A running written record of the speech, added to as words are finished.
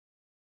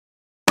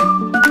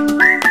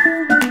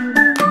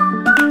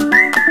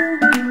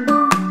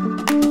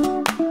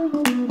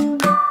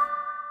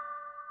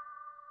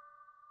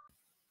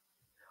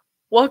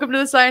Welcome to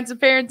the Science of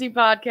Parenting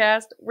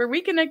podcast, where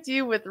we connect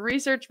you with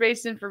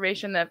research-based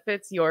information that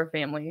fits your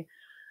family.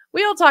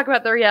 We all talk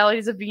about the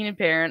realities of being a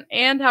parent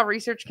and how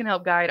research can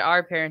help guide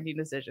our parenting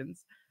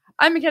decisions.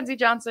 I'm Mackenzie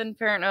Johnson,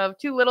 parent of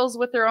two littles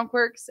with their own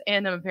quirks,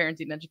 and I'm a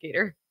parenting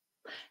educator.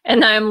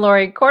 And I'm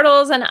Lori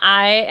Cordles, and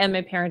I am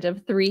a parent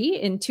of three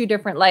in two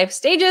different life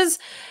stages.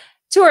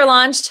 Two are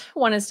launched,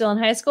 one is still in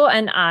high school,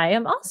 and I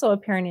am also a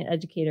parenting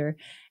educator.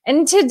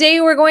 And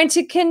today we're going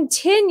to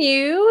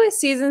continue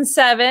season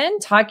 7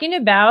 talking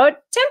about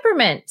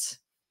temperament.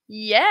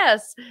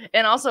 Yes.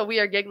 And also we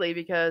are giggly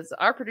because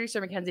our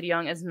producer, Mackenzie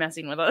DeYoung, is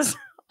messing with us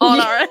on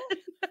our end.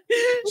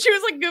 She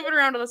was like goofing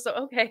around with us. So,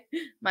 okay,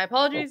 my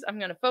apologies. I'm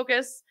going to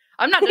focus.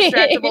 I'm not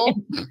distractible.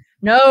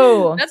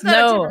 No. That's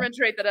not a temperament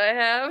trait that I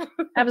have.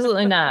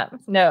 Absolutely not.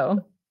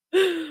 No.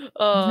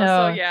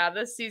 So yeah,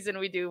 this season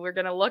we're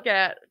going to look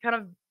at kind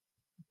of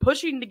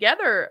pushing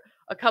together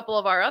a couple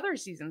of our other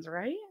seasons,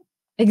 right?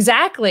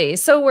 Exactly.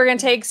 So we're going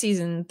to take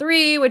season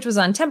 3, which was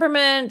on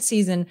temperament,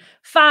 season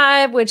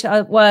 5, which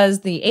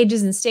was the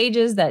ages and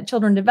stages that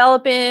children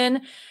develop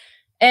in.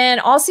 And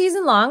all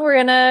season long, we're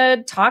going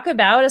to talk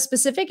about a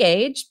specific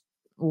age,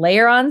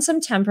 layer on some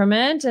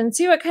temperament, and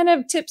see what kind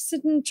of tips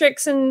and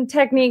tricks and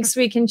techniques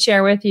we can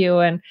share with you.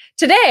 And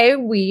today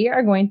we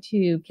are going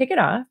to kick it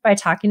off by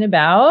talking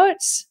about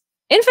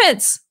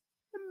infants.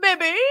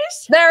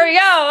 Babies. There we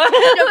go.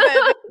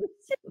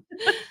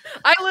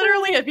 I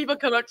literally had people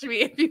come up to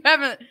me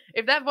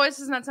if that voice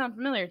does not sound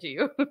familiar to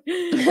you. And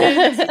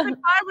season 5,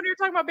 when you're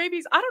talking about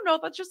babies, I don't know,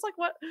 that's just like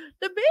what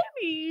the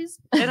babies.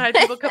 And I had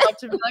people come up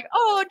to me like,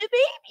 "Oh, the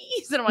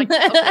babies," and I'm like,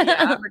 "Okay, yeah,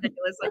 I'm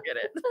ridiculous. I get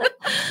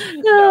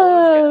it."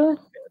 No, it was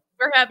good.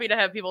 We're happy to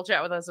have people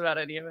chat with us about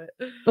any of it.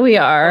 We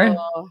are.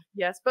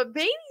 Yes, but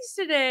babies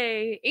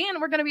today,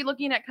 and we're going to be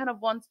looking at kind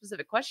of one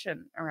specific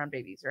question around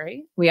babies,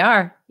 right? We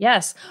are.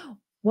 Yes.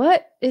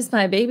 What is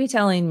my baby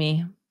telling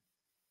me?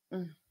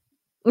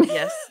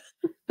 Yes.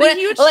 The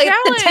huge like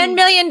challenge. The $10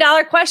 million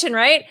question,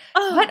 right?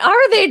 What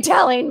are they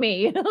telling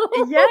me?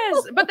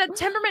 Yes, but that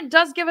temperament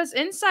does give us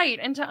insight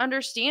into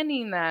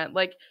understanding that.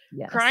 Like,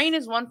 crying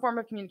is one form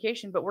of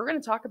communication, but we're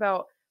going to talk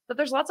about that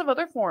there's lots of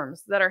other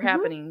forms that are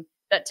happening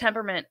that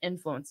temperament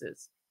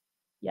influences.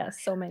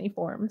 Yes, so many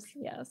forms.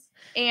 Yes.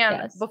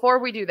 And before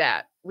we do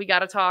that, we got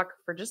to talk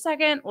for just a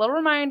second. A little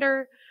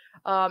reminder,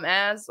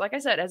 like I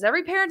said, as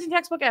every parenting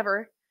textbook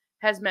ever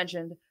has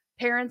mentioned,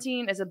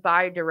 parenting is a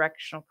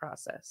bi-directional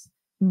process.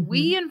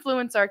 We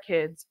influence our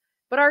kids,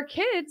 but our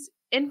kids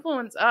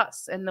influence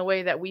us in the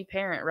way that we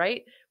parent,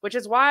 right? Which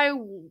is why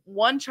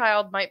one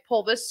child might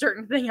pull this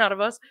certain thing out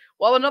of us,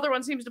 while another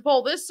one seems to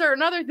pull this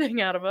certain other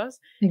thing out of us.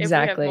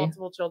 Exactly. If we have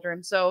multiple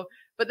children. So,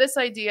 but this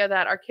idea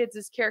that our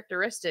kids'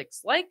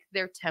 characteristics, like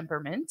their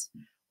temperament,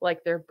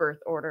 like their birth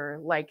order,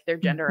 like their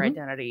gender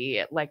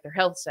identity, like their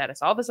health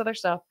status, all this other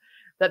stuff,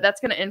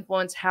 that's going to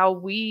influence how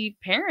we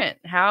parent,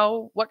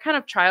 what kind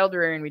of child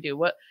rearing we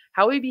do,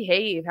 how we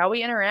behave, how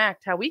we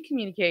interact, how we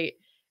communicate.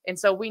 And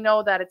so we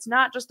know that it's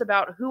not just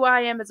about who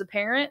I am as a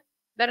parent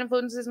that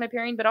influences my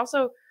parenting, but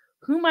also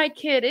who my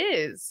kid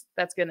is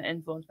that's going to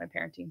influence my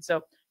parenting.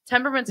 So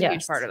temperament's a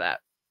huge part of that.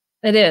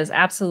 It is,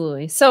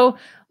 absolutely. So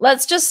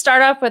let's just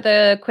start off with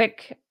a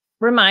quick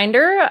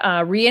reminder,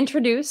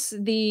 reintroduce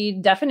the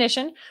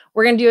definition.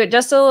 We're going to do it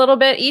just a little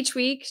bit each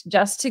week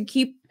just to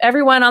keep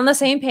everyone on the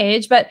same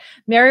page. But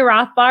Mary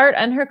Rothbard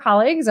and her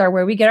colleagues are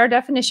where we get our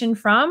definition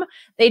from.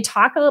 They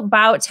talk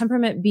about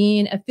temperament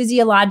being a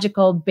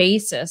physiological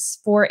basis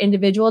for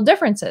individual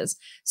differences.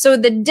 So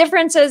the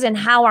differences in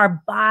how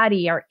our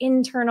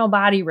internal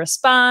body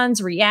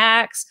responds,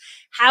 reacts,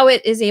 how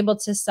it is able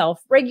to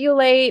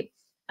self-regulate,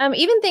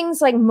 even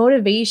things like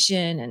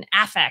motivation and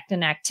affect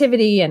and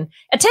activity and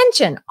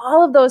attention,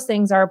 all of those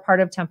things are a part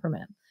of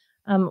temperament.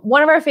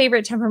 One of our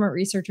favorite temperament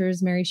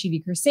researchers, Mary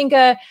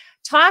Sheedy-Kursinka,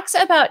 talks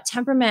about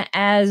temperament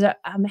as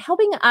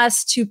helping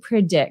us to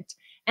predict.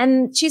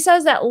 And she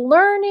says that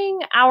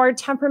learning our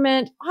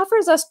temperament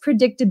offers us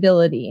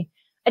predictability,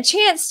 a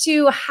chance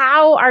to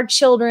how our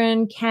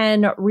children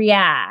can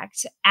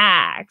react,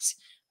 act,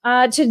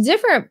 to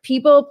different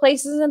people,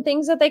 places, and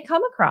things that they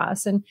come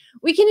across. And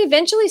we can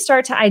eventually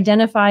start to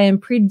identify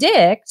and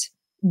predict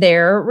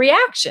their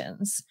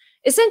reactions.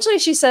 Essentially,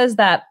 she says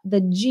that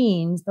the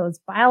genes, those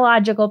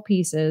biological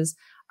pieces,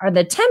 are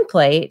the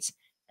template,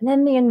 and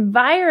then the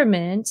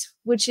environment,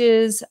 which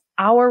is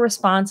our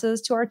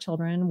responses to our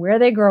children, where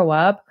they grow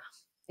up,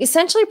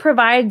 essentially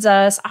provides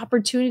us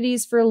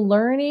opportunities for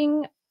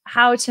learning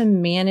how to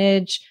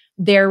manage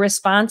their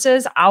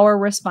responses, our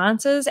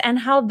responses, and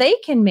how they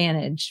can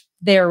manage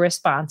their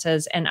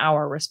responses and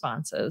our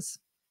responses.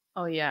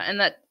 Oh, yeah.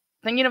 And that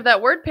thinking of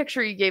that word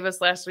picture you gave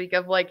us last week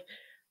of like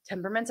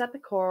temperament's at the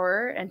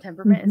core and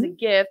temperament is a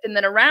gift. And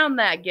then around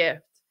that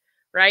gift,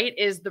 right,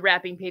 is the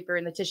wrapping paper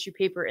and the tissue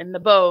paper and the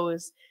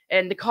bows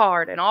and the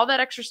card and all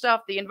that extra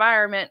stuff. The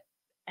environment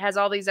has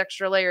all these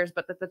extra layers,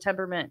 but that the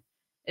temperament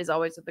is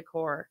always at the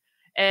core.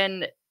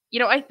 And,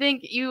 I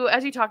think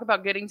as you talk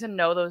about getting to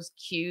know those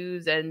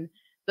cues and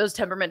those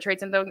temperament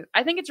traits and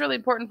I think it's really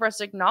important for us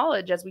to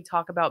acknowledge as we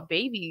talk about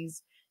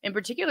babies in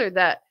particular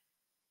that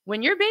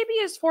when your baby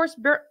is first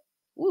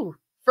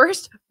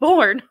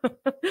born,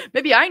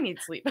 maybe I need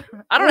sleep.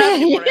 I don't have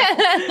any more.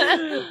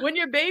 Yeah. When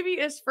your baby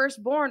is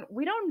first born,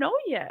 we don't know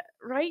yet,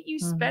 right? You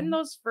spend Mhm.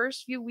 those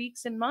first few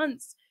weeks and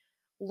months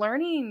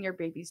learning your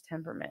baby's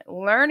temperament,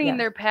 learning Yes.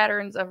 their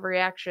patterns of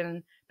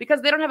reaction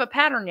because they don't have a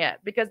pattern yet,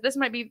 because this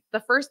might be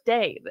the first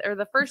day or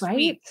the first Right.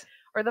 week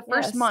or the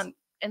first Yes. month.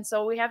 And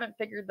so we haven't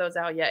figured those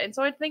out yet. And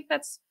so I think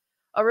that's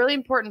a really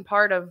important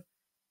part of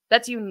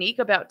that's unique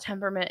about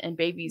temperament and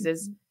babies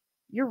is Mhm.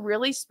 you're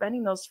really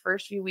spending those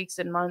first few weeks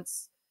and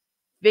months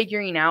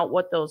figuring out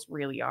what those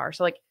really are.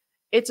 So like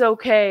it's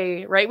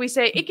okay, right? We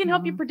say it can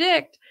help you Mhm.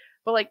 predict,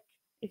 but like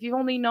if you've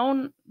only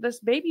known this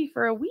baby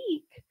for a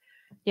week,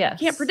 you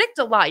can't Yes. predict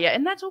a lot yet,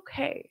 and that's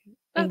okay.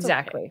 That's okay.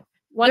 Exactly.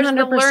 There's the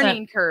 100%.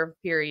 learning curve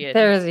period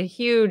There's a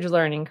huge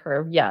learning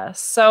curve. Yes.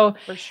 So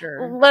for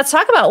sure. let's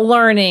talk about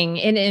learning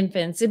in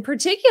infants in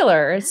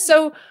particular. Yeah.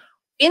 So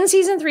in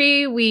season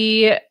 3,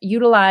 we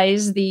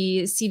utilize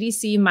the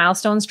CDC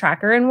milestones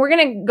tracker, and we're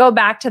going to go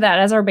back to that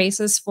as our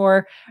basis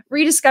for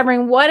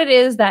rediscovering what it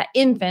is that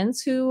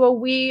infants, who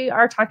we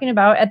are talking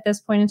about at this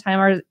point in time,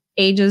 are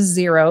ages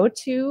 0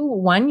 to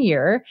 1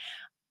 year,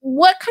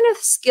 what kind of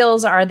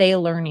skills are they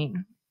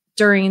learning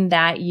during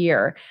that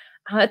year?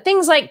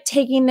 Things like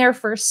taking their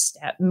first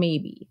step,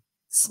 maybe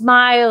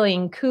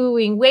smiling,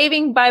 cooing,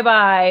 waving bye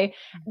bye.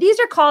 These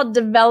are called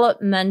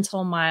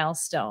developmental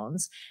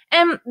milestones.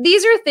 And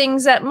these are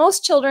things that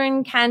most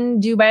children can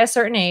do by a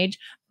certain age,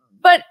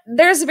 but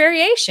there's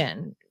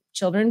variation.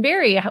 Children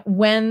vary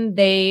when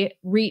they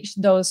reach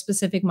those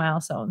specific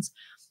milestones.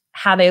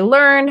 How they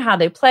learn, how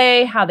they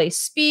play, how they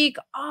speak,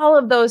 all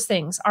of those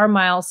things are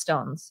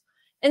milestones.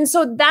 And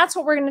so that's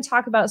what we're going to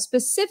talk about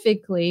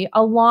specifically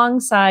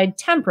alongside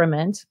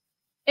temperament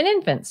in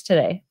infants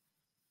today.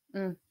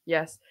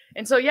 Yes.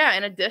 And so, yeah,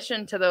 in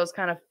addition to those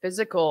kind of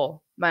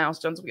physical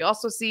milestones, we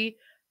also see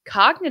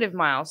cognitive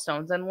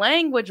milestones and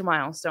language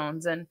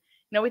milestones. And,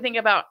 we think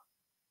about,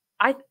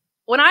 I,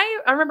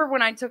 I remember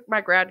when I took my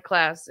grad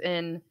class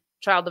in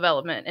child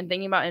development and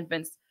thinking about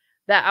infants,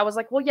 that I was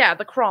like, well, yeah,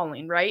 the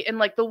crawling, right? And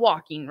like the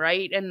walking,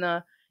 right? And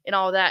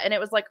all that. And it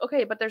was like,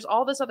 okay, but there's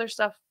all this other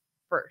stuff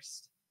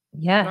first.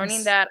 Learning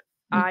Yes. that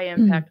I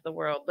impact the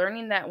world,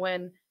 learning that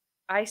when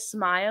I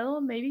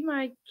smile, maybe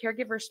my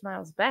caregiver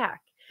smiles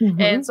back. And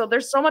Mhm. so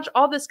there's so much,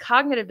 all this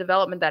cognitive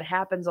development that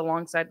happens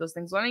alongside those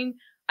things. Learning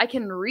I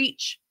can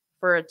reach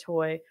for a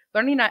toy,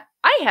 learning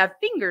I have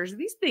fingers,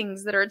 these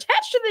things that are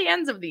attached to the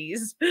ends of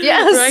these,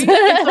 Yes. right?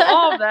 And so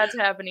all of that's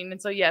happening.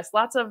 And so, yes,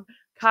 lots of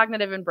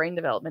cognitive and brain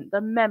development,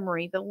 the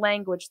memory, the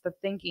language, the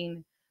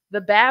thinking,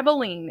 the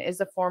babbling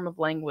is a form of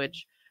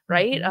language,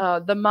 right?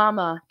 Mhm. The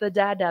mama, the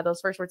dada,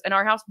 those first words. In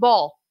our house,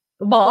 ball.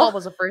 Ball Ball.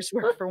 was a first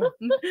word for one.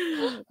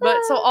 But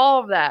so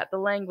all of that, the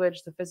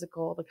language, the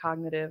physical, the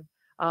cognitive.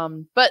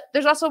 But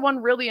there's also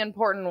one really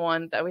important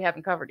one that we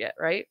haven't covered yet,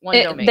 right? One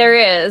There domain.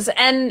 is.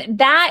 And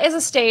that is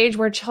a stage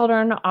where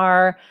children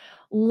are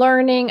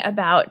learning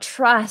about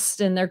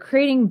trust and they're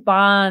creating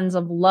bonds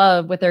of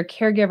love with their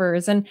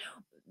caregivers. And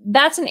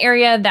that's an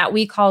area that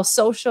we call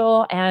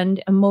social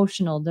and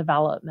emotional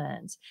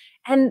development.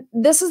 And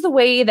this is the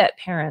way that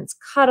parents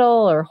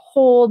cuddle or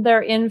hold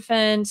their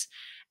infant.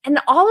 And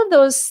all of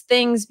those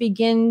things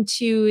begin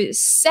to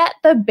set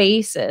the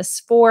basis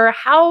for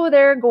how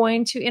they're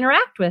going to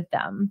interact with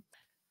them.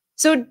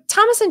 So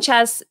Thomas and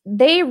Chess,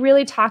 they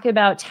really talk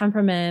about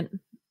temperament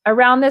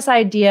around this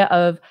idea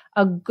of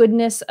a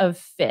goodness of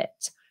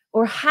fit,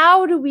 or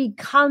how do we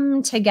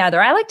come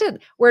together? I like to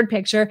word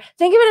picture,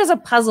 think of it as a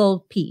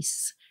puzzle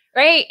piece,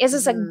 right? Is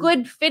this a Mhm.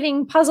 good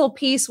fitting puzzle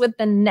piece with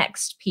the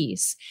next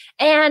piece?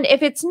 And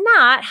if it's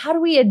not, how do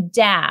we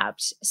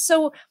adapt?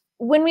 So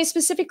when we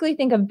specifically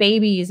think of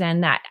babies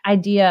and that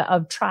idea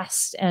of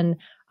trust and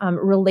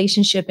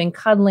relationship and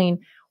cuddling,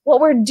 what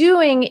we're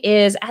doing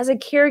is, as a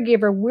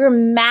caregiver, we're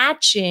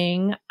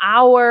matching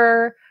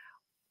our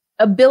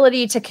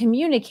ability to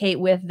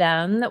communicate with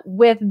them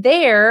with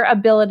their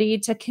ability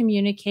to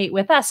communicate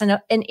with us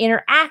and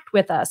interact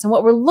with us. And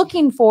what we're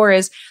looking for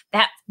is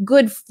that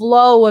good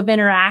flow of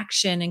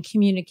interaction and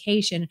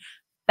communication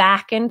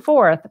back and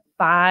forth,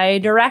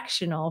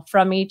 bi-directional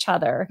from each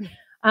other.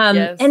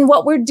 Yes. And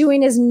what we're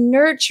doing is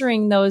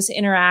nurturing those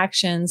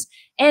interactions,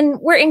 and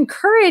we're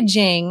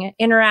encouraging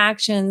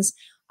interactions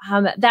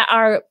that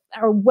are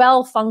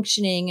well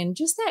functioning and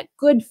just that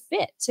good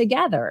fit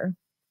together.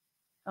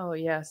 Oh,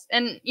 yes.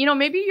 And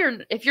maybe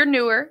if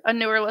you're a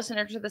newer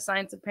listener to the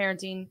Science of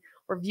Parenting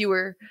or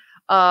viewer,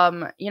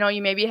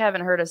 you maybe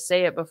haven't heard us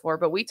say it before,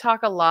 but we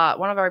talk a lot.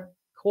 One of our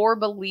core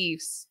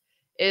beliefs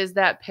is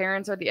that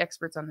parents are the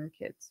experts on their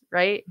kids,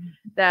 right?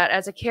 That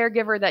as a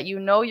caregiver, that you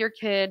know your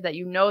kid, that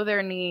you know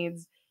their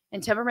needs,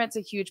 and temperament's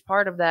a huge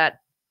part of that.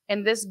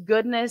 And this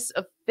goodness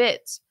of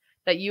fit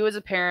that you as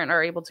a parent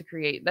are able to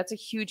create, that's a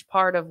huge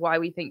part of why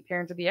we think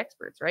parents are the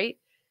experts, right?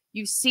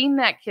 You've seen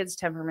that kid's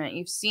temperament.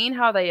 You've seen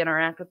how they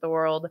interact with the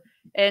world.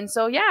 And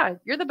so, yeah,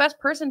 you're the best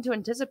person to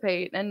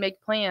anticipate and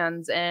make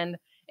plans and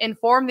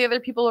inform the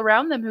other people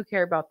around them who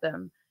care about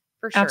them,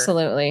 for sure.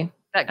 Absolutely.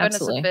 That goodness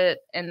of Absolutely. fit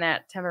and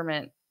that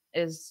temperament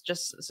is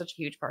just such a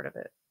huge part of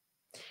it.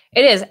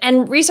 It is.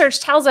 And research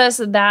tells us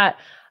that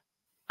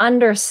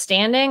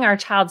understanding our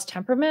child's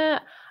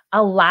temperament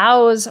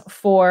allows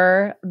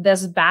for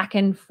this back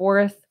and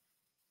forth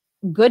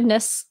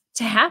goodness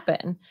to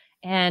happen.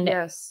 And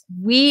Yes.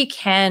 we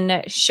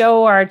can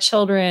show our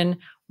children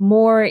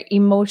more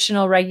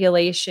emotional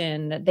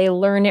regulation. They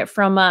learn it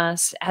from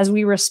us as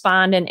we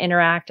respond and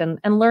interact and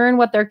learn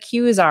what their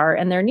cues are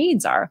and their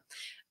needs are.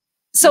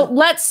 So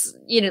let's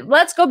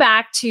go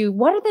back to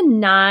what are the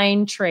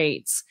 9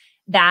 traits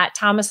that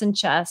Thomas and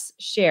Chess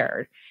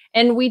shared.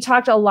 And we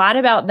talked a lot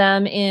about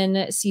them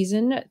in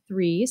season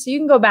 3. So you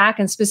can go back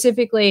and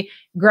specifically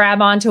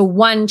grab onto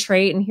one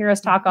trait and hear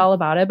us talk all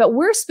about it. But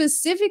we're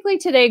specifically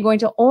today going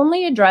to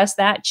only address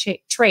that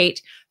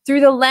trait through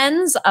the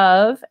lens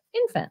of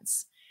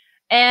infants.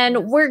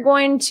 And we're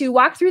going to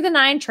walk through the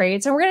 9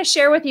 traits and we're going to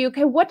share with you,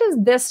 okay, what does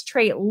this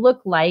trait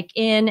look like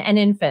in an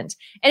infant?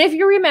 And if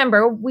you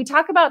remember, we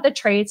talk about the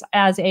traits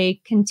as a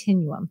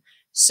continuum.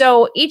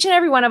 So each and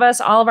every one of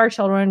us, all of our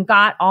children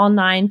got all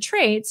 9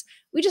 traits.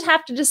 We just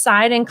have to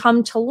decide and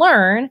come to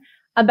learn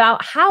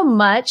about how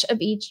much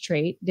of each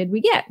trait did we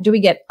get. Do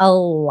we get a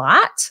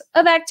lot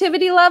of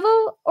activity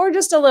level or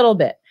just a little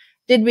bit?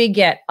 Did we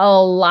get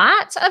a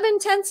lot of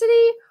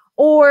intensity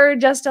or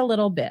just a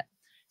little bit?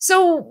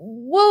 So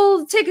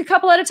we'll take a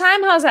couple at a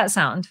time. How's that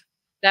sound?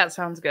 That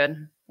sounds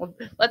good. Well,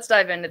 let's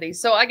dive into these.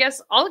 So I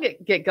guess I'll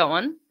get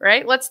going,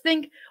 right? Let's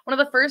think one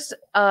of the first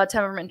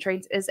temperament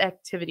traits is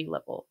activity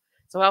level.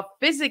 So how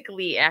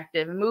physically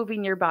active,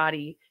 moving your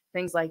body,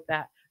 things like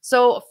that.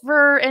 So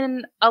for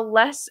a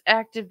less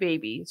active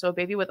baby, so a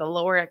baby with a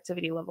lower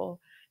activity level,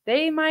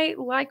 they might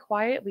lie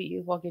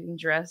quietly while getting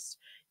dressed.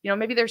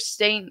 Maybe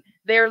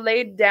they're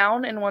laid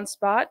down in one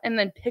spot and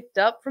then picked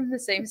up from the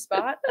same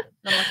spot. And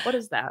I'm like, what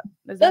is that?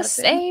 Is that the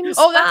same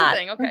spot. Oh, that's a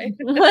thing. Okay.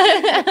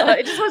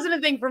 It just wasn't a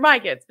thing for my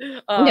kids.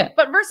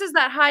 But versus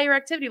that higher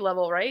activity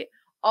level, right?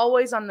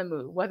 Always on the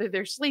move, whether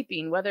they're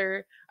sleeping,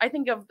 whether I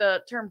think of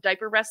the term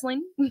diaper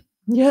wrestling.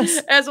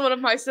 Yes. As one of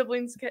my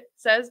siblings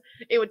says,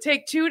 it would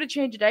take 2 to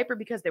change a diaper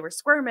because they were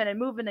squirming and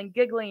moving and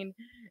giggling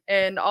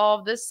and all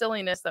of this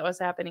silliness that was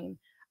happening.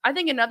 I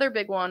think another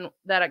big one,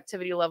 that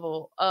activity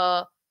level,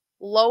 a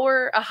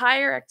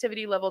higher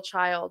activity level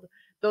child,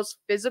 those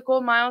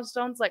physical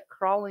milestones like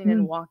crawling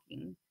and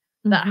walking,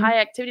 that high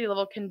activity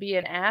level can be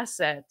an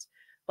asset,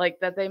 like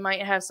that they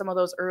might have some of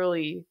those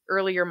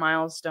earlier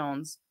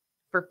milestones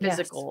for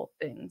physical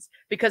things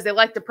because they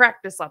like to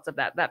practice lots of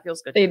that. That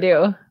feels good. They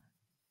do.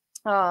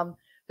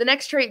 The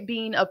next trait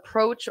being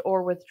approach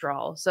or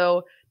withdrawal.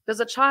 So does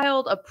a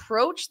child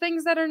approach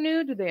things that are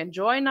new? Do they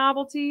enjoy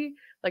novelty,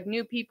 like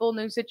new people,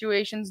 new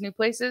situations, new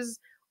places,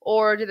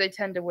 or do they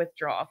tend to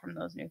withdraw from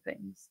those new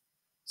things?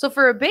 So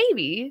for a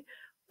baby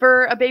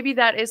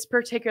that is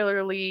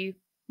particularly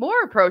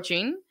more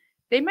approaching,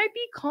 they might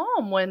be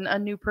calm when a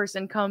new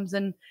person comes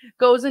and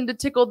goes in to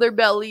tickle their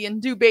belly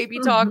and do baby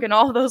talk and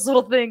all those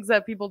little things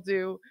that people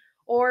do.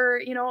 Or,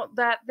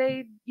 that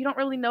you don't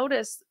really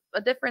notice a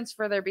difference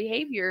for their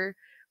behavior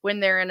when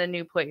they're in a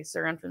new place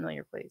or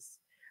unfamiliar place.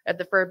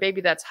 For a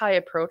baby that's high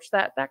approach,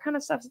 that kind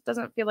of stuff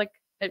doesn't feel like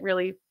it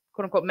really,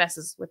 quote unquote,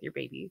 messes with your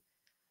baby.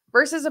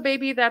 Versus a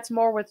baby that's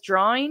more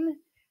withdrawing,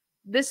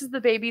 this is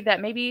the baby that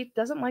maybe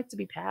doesn't like to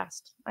be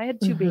passed. I had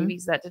 2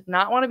 babies that did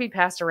not want to be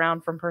passed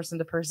around from person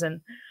to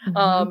person.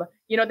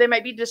 They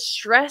might be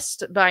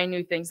distressed by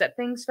new things, that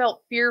things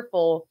felt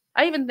fearful.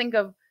 I even think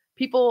of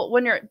people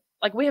when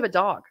we have a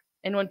dog,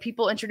 and when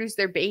people introduce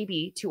their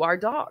baby to our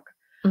dog,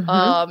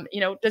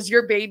 does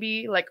your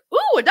baby like,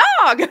 ooh, a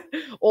dog?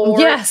 Or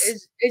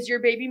is your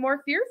baby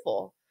more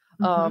fearful?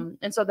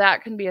 And so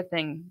that can be a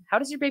thing. How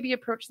does your baby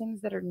approach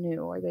things that are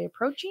new? Are they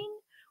approaching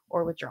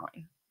or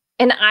withdrawing?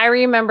 And I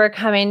remember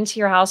coming to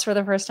your house for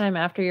the first time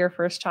after your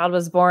first child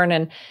was born,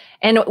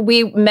 and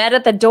we met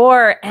at the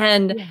door,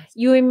 and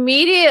you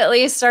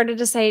immediately started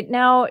to say,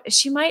 now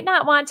she might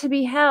not want to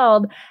be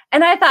held.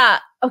 And I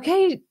thought,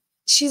 okay,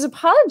 she's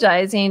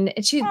apologizing.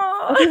 And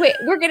okay, wait,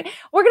 we're gonna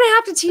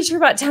have to teach her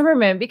about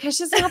temperament because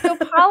she's gonna have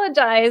to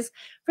apologize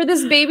for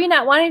this baby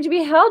not wanting to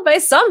be held by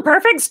some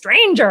perfect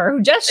stranger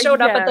who just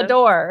showed up at the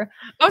door.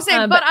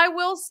 But I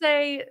will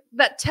say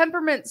that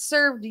temperament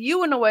served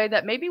you in a way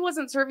that maybe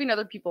wasn't serving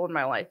other people in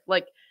my life.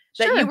 Like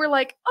that you were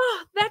like,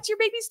 oh, that's your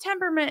baby's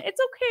temperament. It's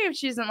okay if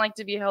she doesn't like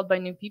to be held by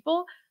new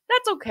people.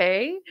 That's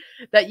okay.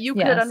 That you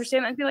could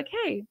understand and be like,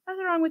 hey,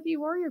 nothing wrong with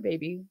you or your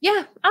baby.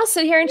 Yeah, I'll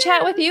sit here and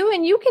chat with you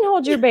and you can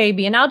hold your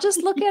baby and I'll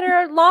just look at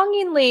her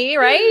longingly,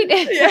 right?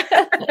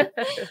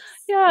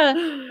 Yeah.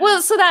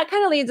 Well, so that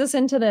kind of leads us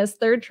into this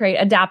third trait,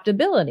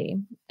 adaptability.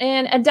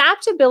 And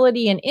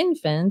adaptability in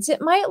infants,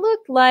 it might look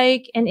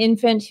like an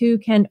infant who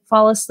can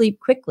fall asleep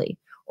quickly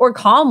or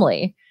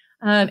calmly.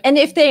 And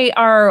if they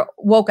are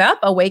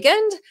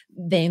awakened,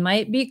 they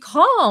might be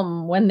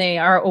calm when they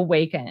are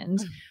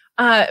awakened.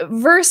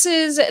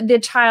 Versus the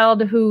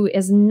child who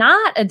is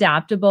not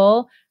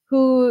adaptable,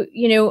 who,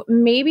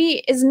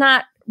 maybe is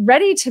not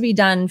ready to be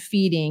done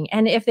feeding.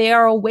 And if they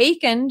are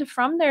awakened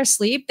from their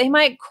sleep, they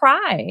might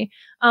cry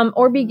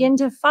or begin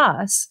to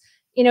fuss.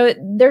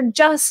 they're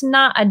just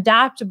not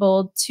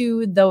adaptable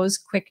to those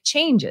quick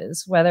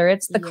changes, whether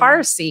it's the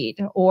car seat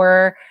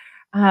or,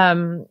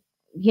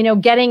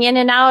 getting in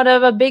and out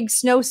of a big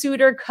snowsuit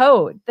or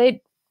coat.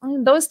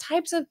 Those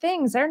types of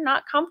things they're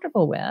not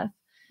comfortable with.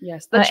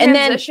 Yes, the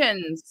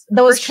transitions.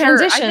 Those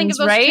transitions, sure. I think of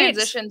those right?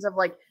 transitions of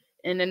like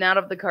in and out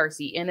of the car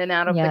seat, in and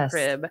out of the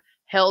crib,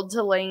 held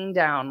to laying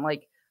down.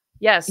 Like,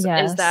 yes,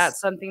 is that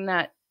something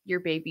that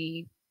your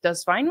baby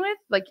does fine with?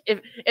 Like,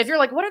 if you're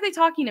like, what are they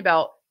talking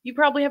about? You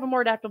probably have a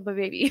more adaptable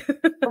baby.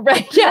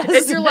 Right. Yes.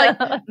 If you're like,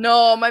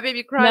 no, my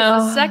baby cries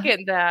the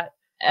second that.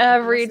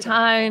 Every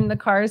time the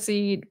car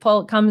seat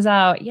comes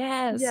out.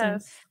 Yes.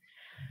 Yes.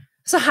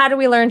 So how do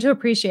we learn to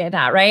appreciate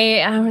that,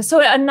 right? So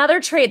another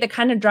trait that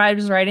kind of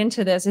drives right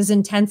into this is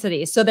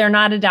intensity. So they're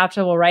not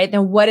adaptable, right?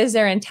 Then what is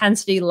their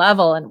intensity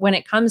level? And when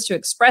it comes to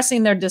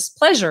expressing their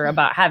displeasure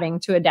about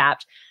having to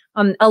adapt,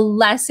 a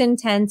less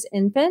intense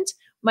infant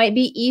might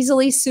be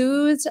easily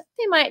soothed.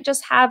 They might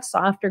just have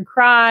softer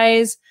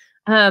cries.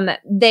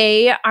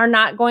 They are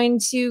not going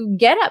to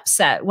get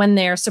upset when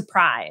they're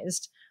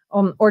surprised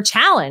or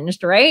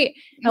challenged, right?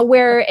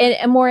 Where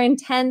a more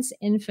intense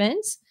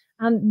infant,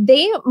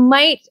 they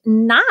might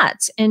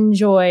not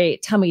enjoy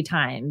tummy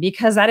time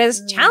because that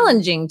is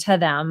challenging to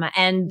them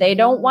and they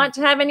don't want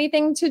to have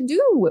anything to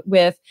do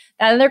with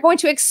that. And they're going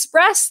to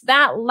express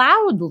that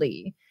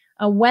loudly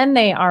when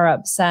they are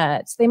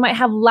upset. They might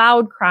have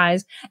loud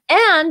cries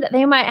and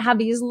they might have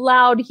these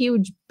loud,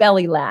 huge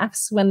belly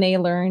laughs when they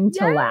learn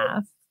to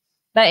laugh.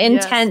 That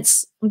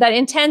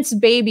intense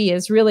baby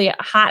is really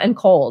hot and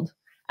cold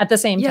at the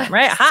same time,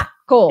 right? Hot,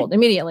 cold,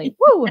 immediately.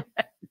 Woo.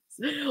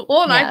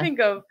 Well, and I think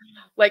of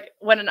like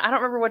when I don't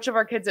remember which of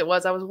our kids it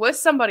was. I was with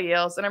somebody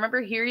else, and I remember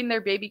hearing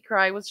their baby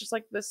cry. It was just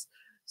like this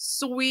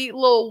sweet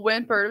little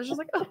whimper. It was just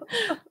like,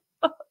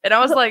 and I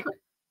was like,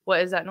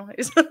 "What is that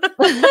noise?"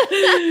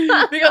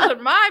 Because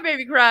when my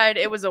baby cried,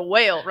 it was a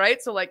wail,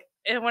 right? So like,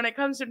 and when it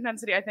comes to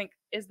intensity, I think,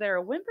 is there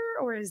a whimper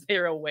or is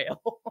there a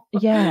wail?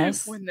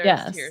 Yes. When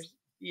there's tears.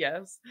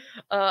 Yes.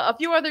 A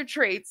few other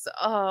traits.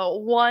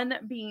 One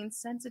being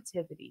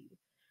sensitivity.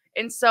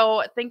 And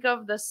so think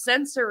of the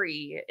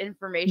sensory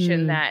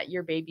information that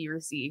your baby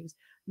receives,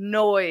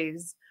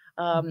 noise,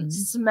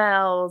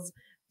 smells,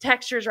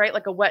 textures, right?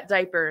 Like a wet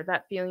diaper,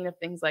 that feeling of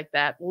things like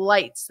that,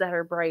 lights that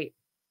are bright.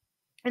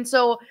 And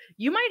so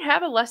you might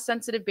have a less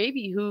sensitive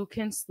baby who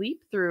can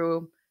sleep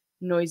through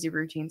noisy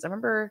routines. I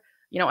remember,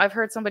 I've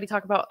heard somebody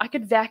talk about, I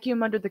could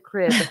vacuum under the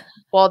crib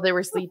while they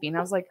were sleeping.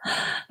 I was like,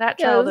 that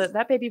child,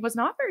 that baby was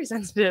not very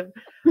sensitive.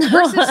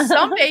 Versus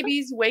some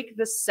babies wake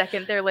the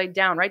second they're laid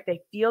down, right? They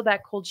feel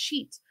that cold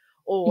sheet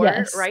or,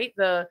 right?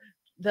 The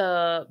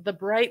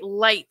bright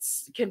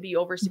lights can be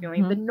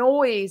overstimulating. The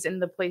noise in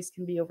the place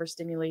can be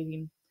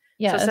overstimulating.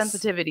 So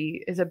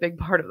sensitivity is a big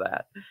part of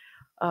that.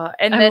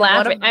 And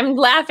I'm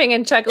laughing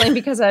and chuckling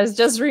because I was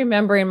just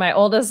remembering my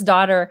oldest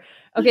daughter.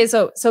 Okay,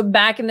 so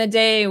back in the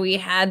day, we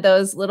had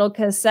those little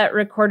cassette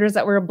recorders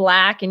that were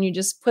black, and you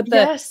just put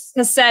the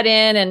cassette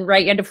in, and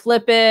you had to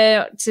flip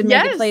it to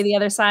make it play the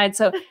other side.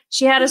 So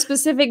she had a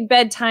specific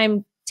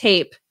bedtime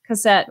tape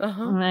cassette.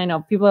 I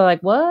know people are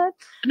like, "What?"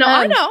 No,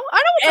 I know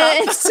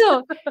what's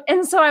up.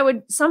 And so I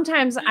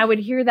would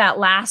hear that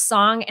last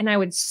song, and I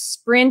would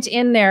sprint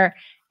in there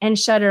and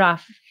shut it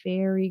off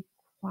very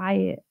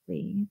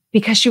quietly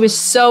because she was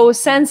so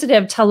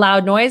sensitive to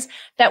loud noise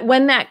that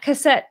when that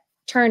cassette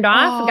turned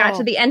off and got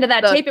to the end of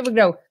that tape, it would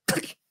go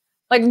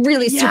like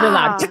really super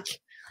loud.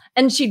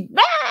 And she'd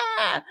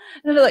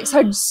so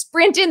I'd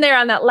sprint in there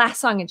on that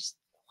last song and just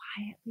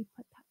quietly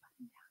put that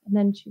button down. And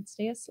then she'd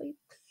stay asleep.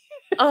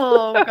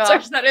 Oh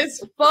gosh, that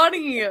is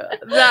funny.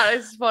 That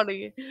is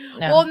funny.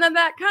 Yeah. Well, and then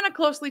that kind of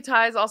closely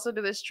ties also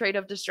to this trait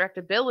of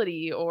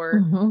distractibility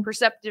or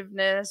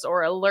perceptiveness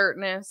or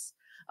alertness.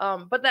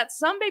 But that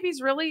some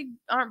babies really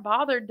aren't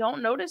bothered,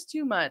 don't notice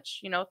too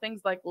much,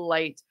 things like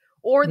light,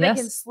 or they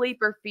can sleep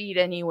or feed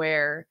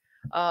anywhere,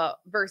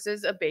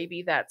 versus a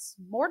baby that's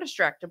more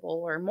distractible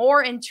or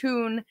more in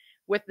tune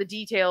with the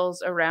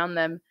details around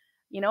them.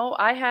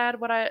 I had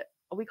what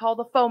we call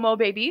the FOMO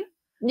baby.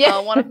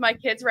 One of my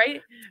kids,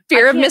 right?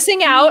 Fear of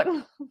missing out.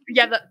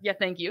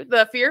 Thank you.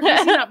 The fear of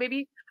missing out,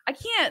 baby. I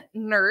can't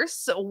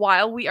nurse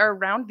while we are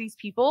around these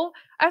people.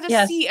 I have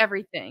to see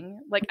everything.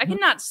 Like I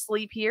cannot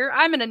sleep here.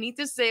 I'm gonna need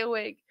to stay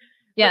awake.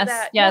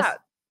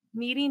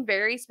 Needing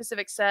very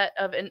specific set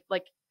of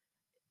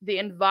the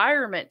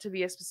environment to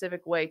be a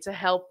specific way to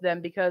help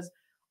them, because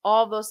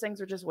all those things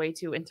are just way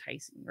too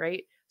enticing,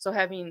 right? So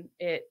having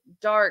it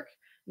dark,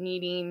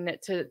 needing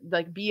to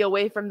be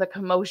away from the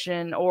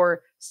commotion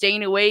or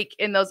staying awake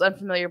in those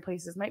unfamiliar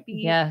places might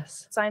be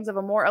signs of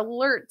a more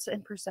alert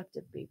and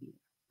perceptive baby.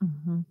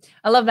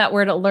 I love that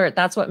word alert.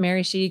 That's what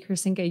Mary Shee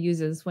Kersinka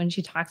uses when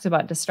she talks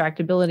about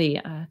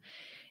distractibility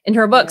in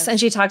her books. And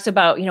she talks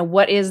about,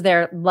 what is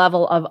their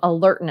level of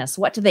alertness?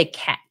 What do they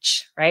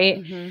catch?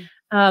 Right.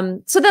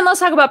 So then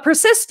let's talk about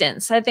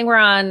persistence. I think we're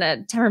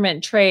on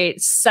temperament trait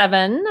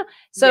 7.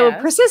 So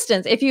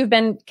persistence, if you've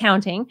been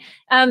counting.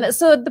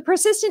 So the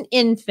persistent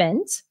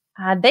infant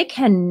they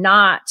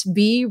cannot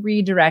be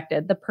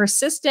redirected. The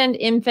persistent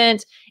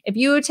infant, if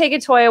you take a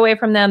toy away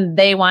from them,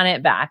 they want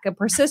it back. A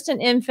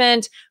persistent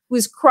infant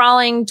who's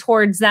crawling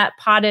towards that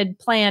potted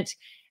plant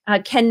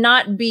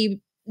cannot be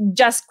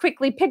just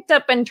quickly picked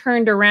up and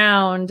turned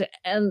around,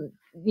 and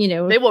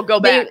they will go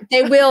back.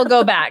 They will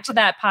go back to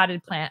that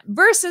potted plant.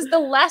 Versus the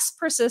less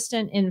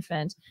persistent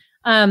infant,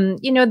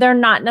 they're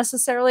not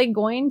necessarily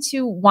going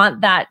to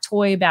want that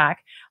toy back,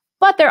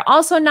 but they're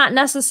also not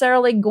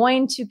necessarily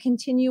going to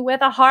continue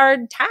with a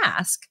hard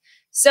task.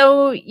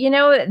 So,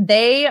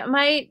 they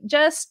might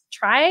just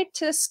try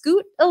to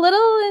scoot a little,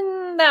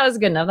 and that was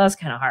good enough. That was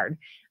kind of hard.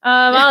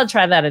 I'll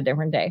try that a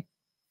different day.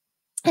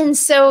 And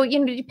so,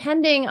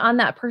 depending on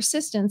that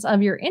persistence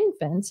of your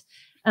infant,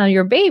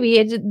 your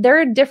baby, there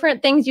are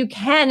different things you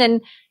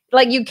can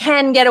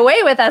get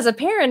away with as a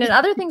parent, and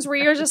other things where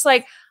you're just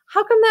like,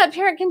 how come that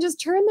parent can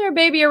just turn their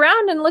baby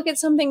around and look at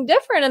something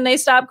different and they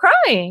stop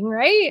crying,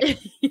 right?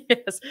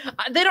 Yes.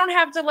 They don't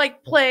have to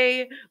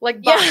play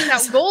box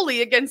out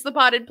goalie against the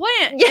potted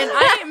plant. Yes. And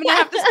I'm going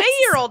to have to stay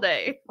here all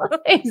day.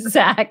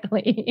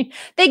 Exactly.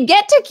 They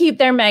get to keep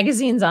their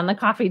magazines on the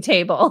coffee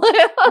table.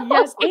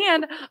 Yes.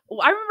 And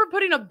I remember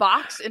putting a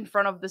box in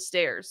front of the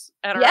stairs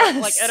at our,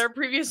 at our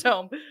previous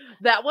home.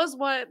 That was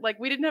what,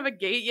 we didn't have a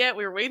gate yet.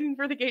 We were waiting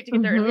for the gate to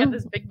get there, and we had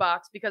this big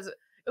box because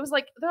it was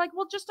they're like,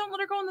 well, just don't let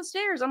her go on the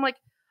stairs. I'm like,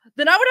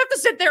 then I would have to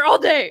sit there all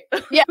day.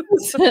 Yes.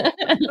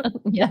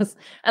 Yes.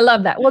 I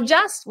love that. Well,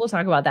 we'll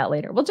talk about that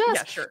later. Well,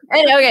 yeah, sure.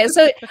 Okay.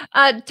 So,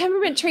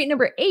 temperament trait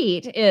number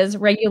 8 is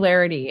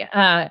regularity.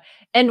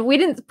 And we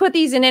didn't put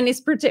these in any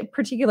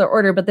particular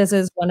order, but this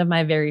is one of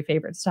my very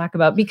favorites to talk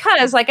about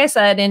because, like I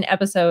said, in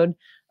episode,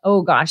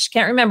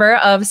 can't remember,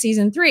 of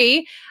season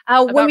 3,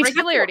 when we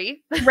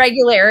regularity,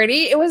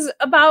 it was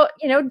about,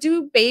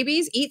 do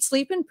babies eat,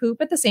 sleep, and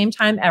poop at the same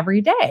time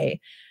every day?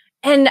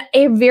 And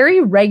a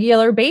very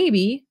regular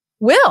baby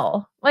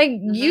will.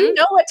 You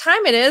know what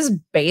time it is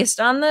based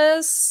on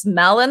the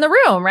smell in the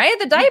room, right?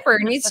 The diaper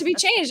needs to be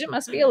changed. It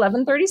must be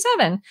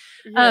 11:37.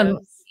 Yes.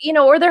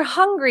 Or they're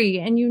hungry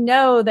and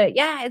that,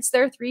 it's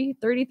their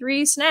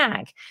 3:33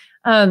 snack.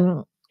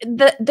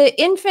 The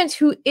infant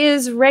who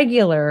is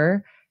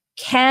regular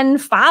can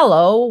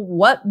follow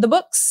what the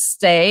books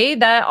say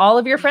that all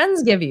of your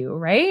friends give you,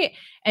 right?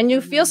 And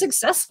you feel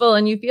successful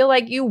and you feel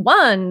like you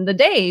won the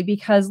day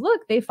because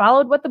look, they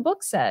followed what the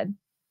book said.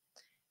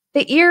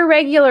 The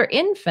irregular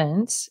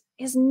infant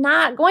is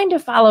not going to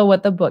follow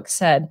what the book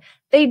said.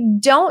 They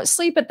don't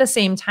sleep at the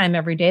same time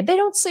every day. They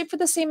don't sleep for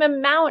the same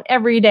amount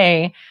every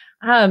day.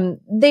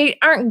 They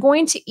aren't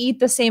going to eat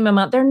the same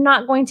amount. They're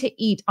not going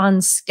to eat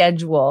on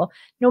schedule.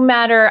 No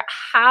matter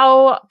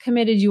how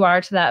committed you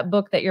are to that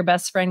book that your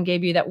best friend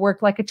gave you that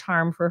worked like a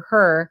charm for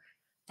her,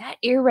 that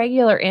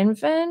irregular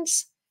infant,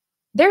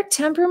 their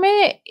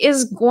temperament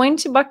is going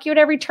to buck you at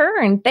every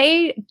turn.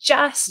 They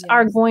just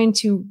are going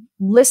to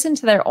listen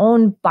to their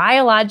own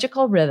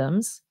biological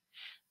rhythms,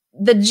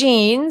 the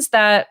genes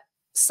that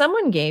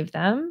someone gave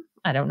them.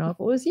 I don't know if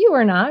it was you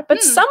or not,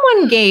 but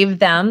someone gave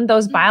them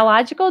those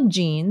biological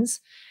genes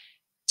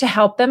to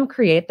help them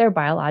create their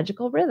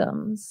biological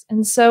rhythms.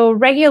 And so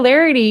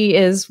regularity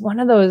is one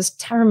of those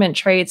temperament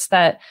traits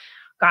that,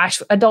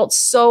 adults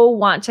so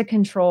want to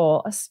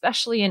control,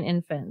 especially in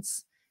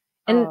infants.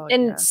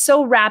 And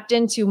so wrapped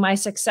into my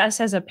success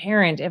as a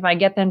parent if I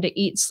get them to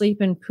eat,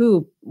 sleep, and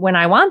poop when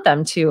I want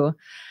them to.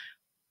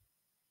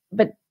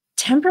 But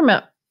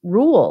temperament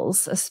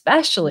rules,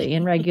 especially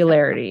in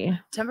regularity.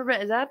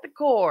 Temperament is at the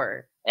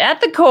core.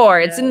 At the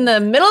core. Yes. It's in the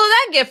middle of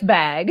that gift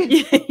bag.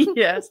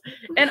 Yes.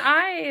 And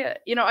I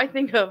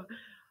think of,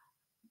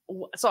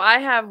 so I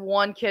have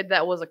one kid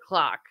that was a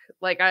clock.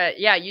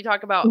 You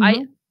talk about,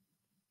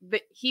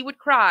 he would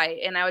cry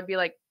and I would be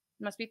like,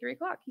 it must be 3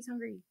 o'clock. He's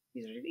hungry.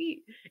 He's ready to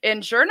eat.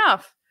 And sure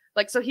enough,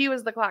 so he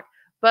was the clock,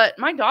 but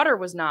my daughter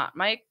was not.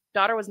 My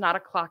daughter was not a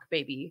clock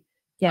baby.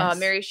 Yes.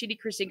 Mary Sheedy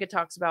Krasinka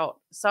talks about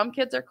some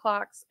kids are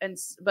clocks,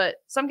 but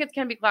some kids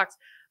can be clocks.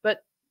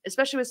 But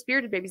especially with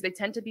spirited babies, they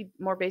tend to be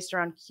more based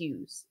around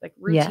cues, like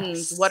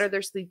routines. Yes. What are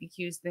their sleepy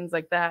cues, things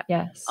like that.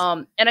 Yes.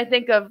 And I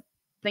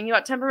thinking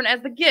about temperament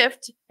as the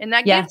gift in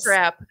that gift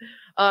wrap.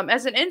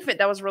 As an infant,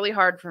 that was really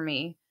hard for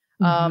me.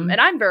 And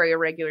I'm very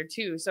irregular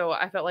too, so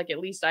I felt like at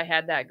least I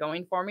had that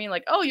going for me.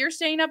 You're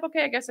staying up,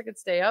 okay, I guess I could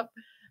stay up,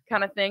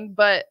 kind of thing.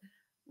 But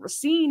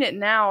seeing it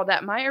now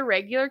that my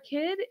irregular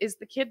kid is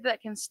the kid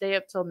that can stay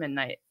up till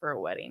midnight for a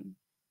wedding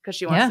because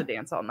she wants to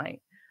dance all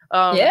night.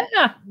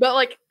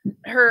 But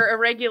her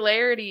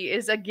irregularity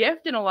is a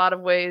gift in a lot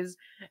of ways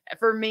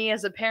for me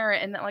as a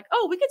parent, and that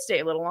we could stay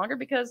a little longer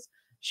because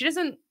she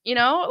doesn't,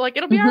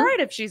 it'll be all right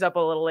if she's up a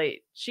little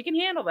late. She can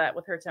handle that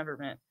with her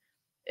temperament.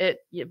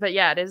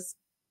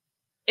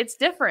 It's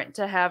different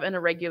to have an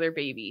irregular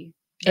baby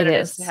than it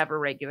is to have a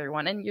regular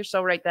one. And you're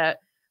so right that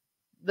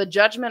the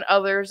judgment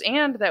others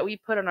and that we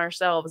put on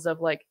ourselves of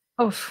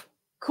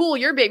cool,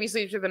 your baby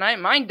sleeps through the night,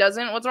 mine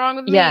doesn't. What's wrong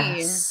with me?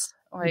 Yes.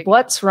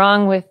 What's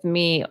wrong with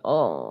me?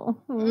 Oh,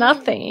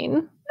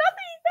 nothing.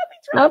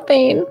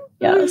 Nothing.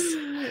 Yes.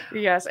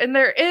 Yes. And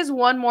there is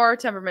one more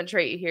temperament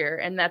trait here,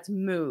 and that's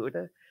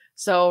mood.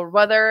 So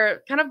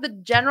whether kind of the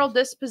general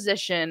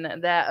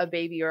disposition that a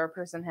baby or a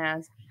person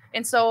has.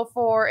 And so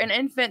for an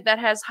infant that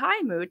has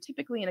high mood,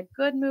 typically in a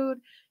good mood,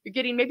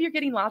 you're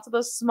getting lots of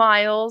those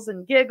smiles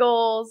and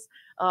giggles.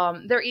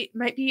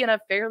 Might be in a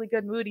fairly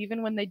good mood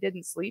even when they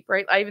didn't sleep,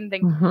 right? I even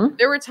think Mhm.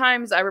 there were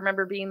times I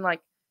remember being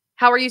like,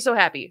 "How are you so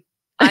happy?"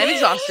 I'm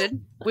exhausted.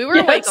 We were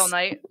awake all Yes.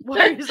 night. Why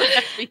are you so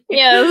happy?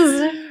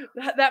 Yes.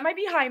 That might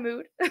be high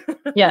mood.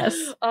 Yes.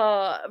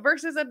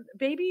 Versus a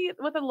baby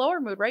with a lower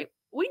mood, right?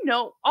 We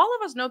know, all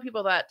of us know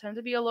people that tend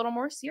to be a little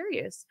more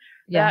serious,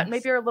 that Yes.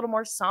 maybe are a little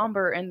more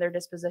somber in their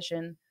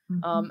disposition.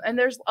 Mhm. And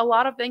there's a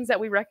lot of things that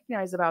we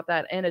recognize about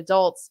that in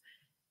adults,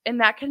 and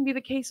that can be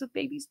the case with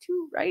babies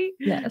too, right?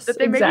 Yes, That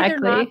they're not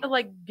exactly. the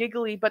like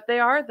giggly, but they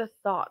are the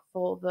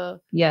thoughtful, the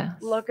Yes.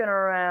 looking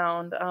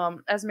around.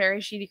 As Mary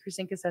Sheedy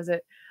Krasinka says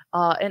it,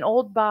 an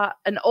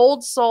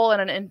old soul in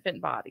an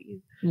infant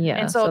body. And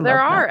Yes, so I there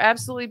love that. are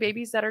absolutely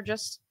babies that are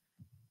just,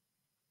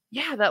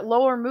 yeah, that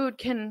lower mood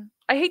can,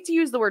 I hate to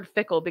use the word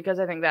fickle because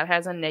I think that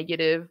has a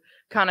negative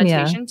Yeah.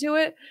 connotation to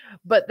it,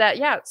 but that,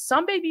 yeah,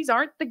 some babies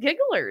aren't the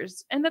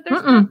gigglers and that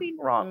there's Mm-mm. nothing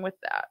wrong with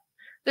that.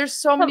 There's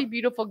so Yep. many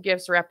beautiful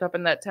gifts wrapped up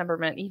in that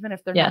temperament, even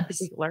if they're not the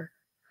Yes. giggler.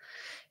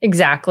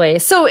 Exactly.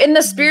 So, in the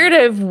Mhm. spirit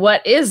of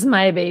what is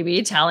my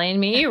baby telling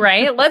me,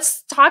 right?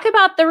 Let's talk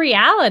about the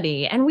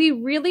reality. And we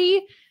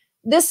really,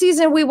 this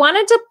season, we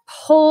wanted to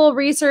pull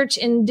research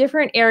in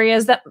different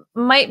areas that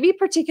might be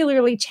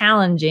particularly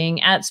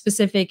challenging at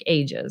specific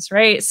ages,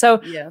 right?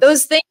 So, Yes.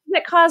 those things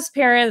that cause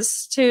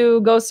parents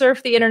to go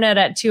surf the internet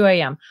at 2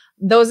 a.m.,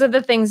 those are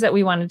the things that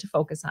we wanted to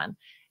focus on.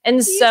 And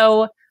Yes.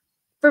 so,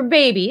 for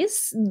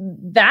babies,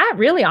 that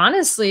really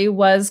honestly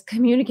was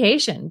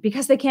communication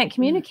because they can't Mm.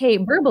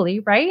 communicate verbally,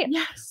 right?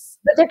 Yes.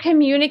 But they're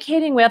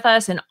communicating with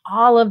us in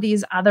all of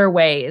these other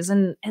ways.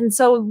 And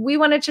so we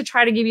wanted to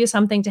try to give you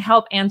something to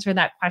help answer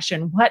that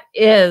question. What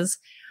is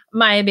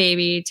my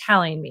baby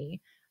telling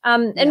me?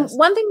 And Yes.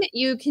 one thing that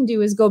you can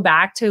do is go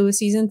back to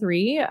season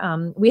 3.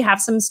 We have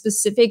some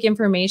specific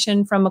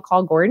information from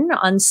McCall Gordon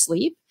on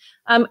sleep.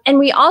 And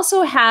we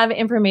also have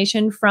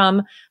information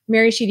from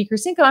Mary Sheedy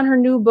Krasinka on her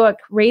new book,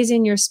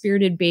 Raising Your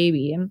Spirited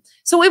Baby. And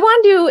so, what we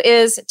want to do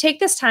is take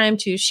this time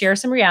to share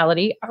some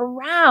reality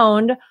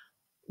around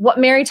what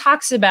Mary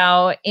talks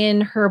about in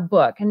her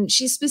book. And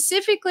she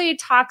specifically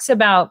talks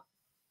about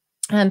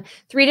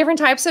 3 different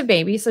types of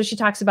baby. So, she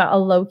talks about a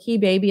low key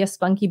baby, a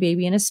spunky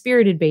baby, and a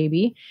spirited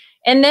baby.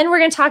 And then we're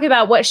going to talk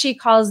about what she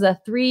calls the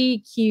 3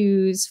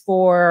 cues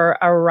for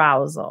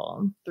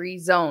arousal. 3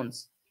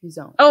 zones. 3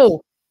 zones.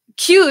 Oh,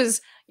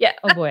 cues. Yeah.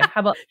 Oh boy.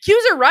 How about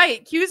Cues are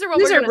right. Cues are what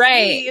cues we're are gonna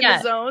right? see in the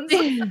Yeah. zones.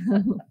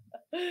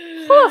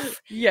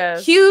 Poof.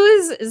 Yes.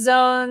 Cues,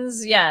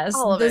 zones, yes.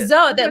 All of The it.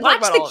 zone We're that gonna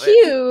talk watch about the all of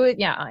it. cue.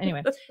 Yeah.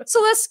 Anyway,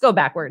 so let's go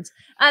backwards.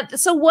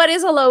 So, what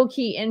is a low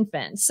key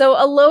infant? So,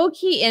 a low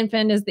key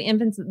infant is the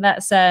infant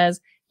that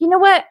says, you know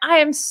what, I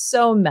am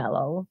so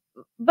mellow,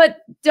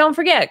 but don't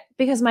forget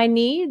because my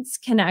needs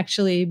can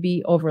actually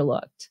be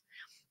overlooked.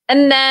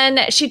 And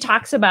then she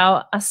talks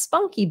about a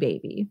spunky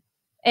baby.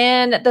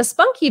 And the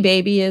spunky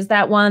baby is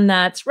that one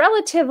that's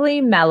relatively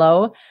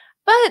mellow,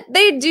 but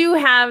they do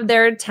have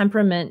their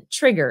temperament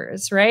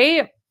triggers,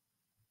 right?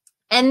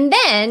 And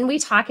then we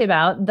talk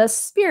about the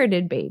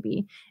spirited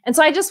baby. And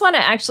so I just want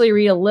to actually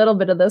read a little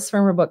bit of this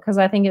from her book because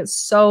I think it's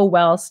so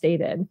well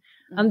stated.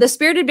 The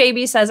spirited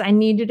baby says, I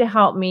need you to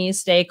help me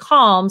stay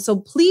calm. So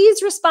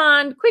please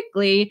respond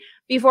quickly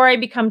before I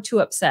become too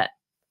upset.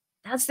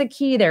 That's the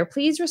key there.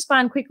 Please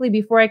respond quickly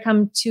before I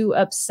come too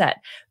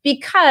upset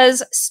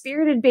because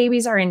spirited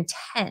babies are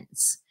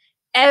intense.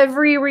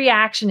 Every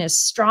reaction is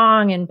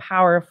strong and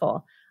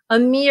powerful. A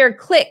mere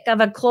click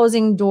of a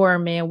closing door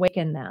may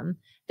awaken them.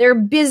 They're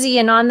busy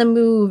and on the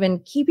move,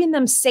 and keeping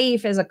them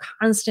safe is a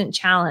constant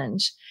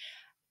challenge.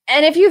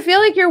 And if you feel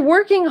like you're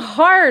working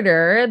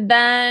harder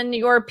than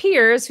your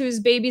peers whose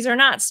babies are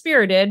not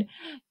spirited,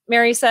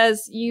 Mary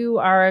says you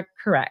are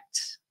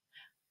correct.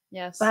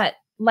 Yes. But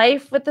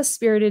life with a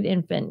spirited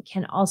infant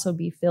can also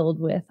be filled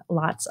with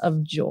lots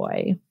of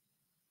joy.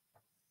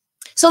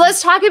 So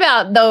let's talk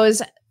about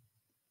those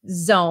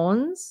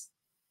zones,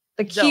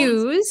 the Zones.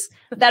 cues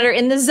that are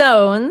in the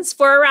zones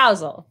for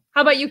arousal.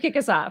 How about you kick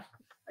us off?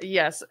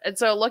 Yes. And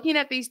so looking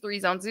at these 3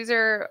 zones, these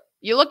are,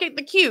 you look at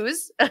the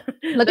cues Look at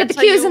that the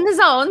tell cues in you the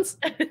zones.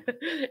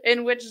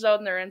 in which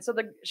zone they're in. So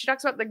she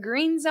talks about the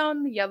green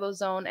zone, the yellow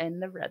zone,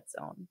 and the red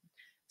zone.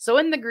 So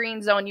in the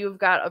green zone, you've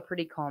got a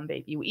pretty calm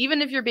baby.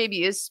 Even if your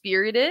baby is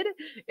spirited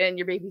and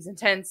your baby's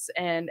intense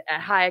and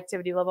at high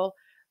activity level,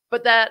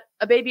 but that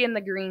a baby in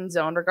the green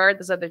zone,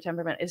 regardless of their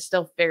temperament, is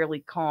still fairly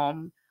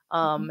calm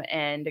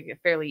and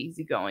fairly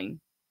easygoing.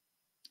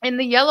 In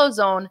the yellow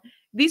zone,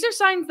 these are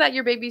signs that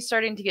your baby's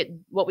starting to get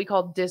what we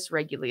call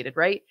dysregulated,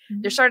 right?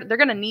 They're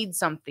going to need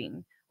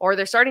something, or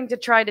they're starting to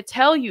try to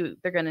tell you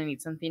they're going to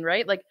need something,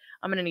 right? Like,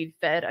 I'm going to need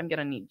fed, I'm going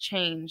to need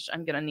changed,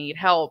 I'm going to need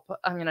help,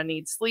 I'm going to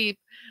need sleep.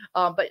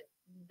 But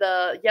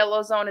the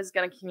yellow zone is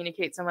going to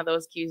communicate some of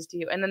those cues to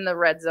you. And then the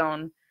red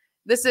zone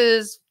This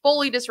is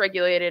fully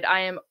dysregulated. I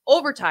am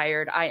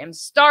overtired. I am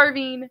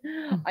starving.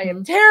 I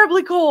am Mhm.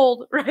 terribly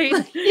cold, right?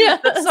 That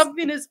Yes.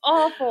 something is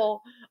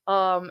awful.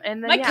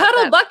 And then My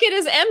cuddle bucket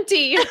is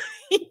empty.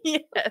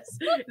 yes,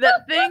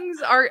 that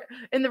things are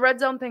in the red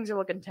zone, things are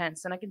looking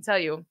tense. And I can tell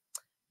you,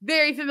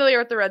 very familiar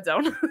with the red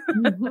zone.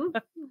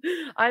 Mhm.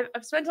 I've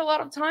spent a lot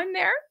of time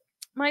there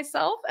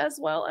myself, as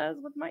well as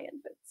with my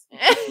infants.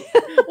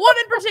 One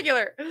in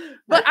particular.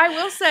 But I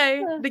will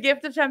say the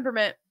gift of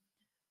temperament.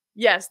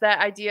 Yes, that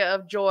idea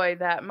of joy,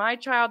 that my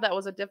child that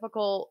was a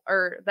difficult,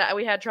 or that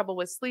we had trouble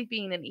with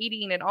sleeping and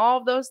eating and all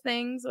of those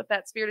things with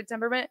that spirited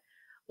temperament,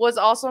 was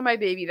also my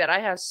baby, that I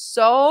have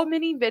so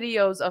many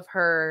videos of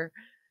her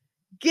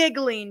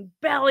giggling,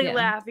 belly Yeah.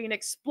 laughing,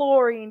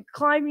 exploring,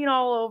 climbing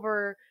all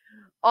over,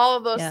 all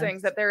of those things,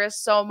 Yes. that there is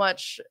so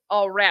much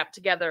all wrapped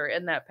together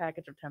in that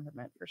package of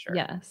temperament for sure.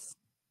 Yes.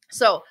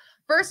 So,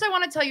 first, I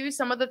want to tell you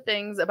some of the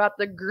things about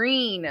the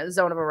green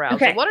zone of arousal.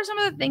 Okay. What are some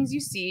of the things you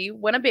see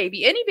when a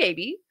baby, any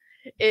baby,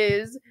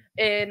 is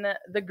in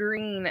the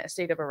green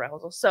state of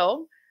arousal?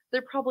 So,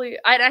 they're probably,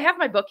 I have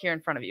my book here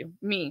in front of you,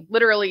 me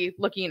literally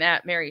looking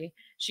at Mary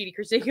Sheedy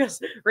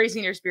Crusader's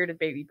Raising Your Spirited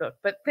Baby book.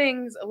 But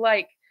things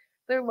like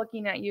they're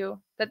looking at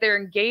you, that they're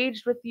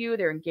engaged with you,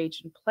 they're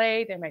engaged in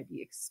play, they might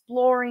be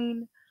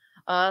exploring.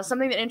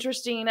 Something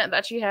interesting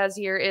that she has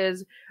here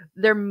is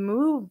their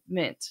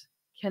movement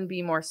can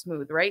be more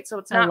smooth, right? So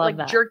it's I not love like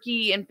that.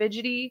 jerky and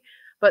fidgety,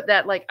 but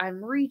that like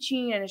I'm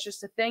reaching and it's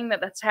just a thing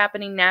that's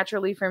happening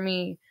naturally for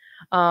me.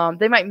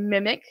 They might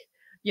mimic,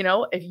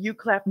 if you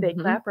clap, they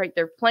Mhm. clap, right?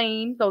 They're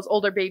playing, those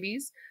older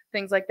babies,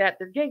 things like that.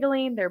 They're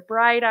giggling, they're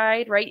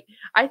bright-eyed, right?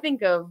 I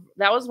think of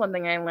that was one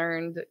thing I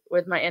learned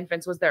with my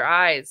infants was their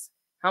eyes.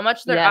 How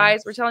much their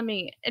eyes were Yes. telling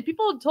me. And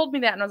people told me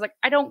that and I was like,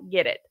 I don't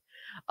get it.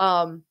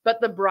 But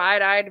the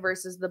bright-eyed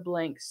versus the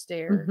blank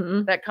stare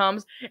Mhm. that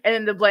comes, and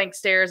then the blank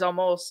stares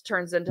almost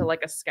turns into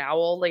like a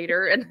scowl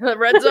later in the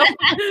red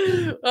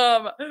zone.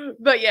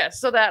 But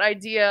yes, so that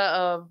idea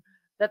of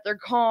that they're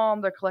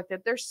calm, they're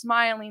collected, they're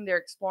smiling, they're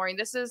exploring.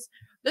 This is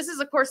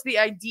of course the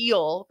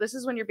ideal. This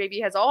is when your baby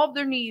has all of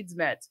their needs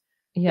met.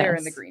 They're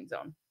in the Yes. green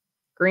zone.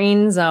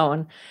 Green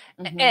zone.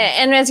 Mhm.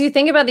 And as you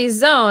think about these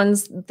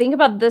zones, think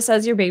about this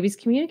as your baby's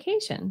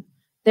communication.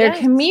 They're Yes.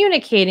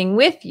 communicating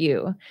with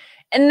you.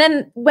 And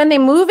then when they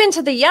move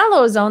into the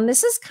yellow zone,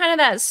 this is kind of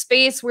that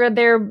space where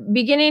they're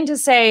beginning to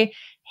say,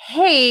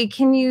 hey,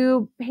 can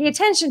you pay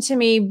attention to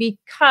me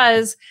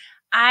because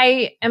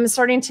I am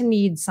starting to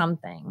need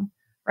something,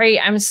 right?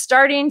 I'm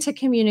starting to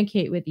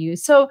communicate with you.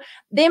 So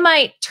they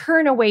might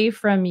turn away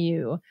from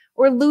you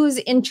or lose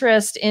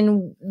interest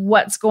in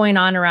what's going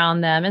on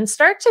around them and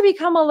start to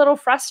become a little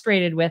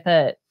frustrated with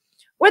it.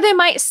 Or they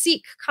might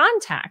seek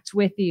contact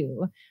with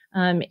you.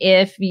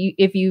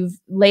 If you've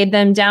laid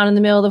them down in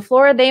the middle of the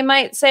floor, they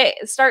might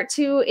start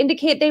to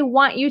indicate they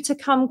want you to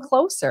come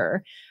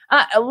closer.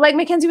 Like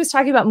Mackenzie was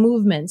talking about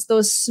movements,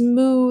 those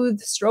smooth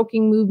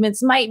stroking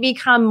movements might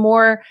become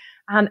more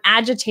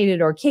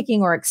agitated or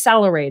kicking or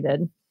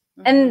accelerated.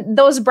 Mhm. And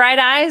those bright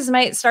eyes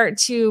might start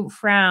to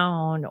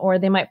frown, or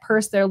they might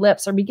purse their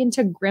lips or begin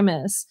to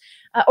grimace,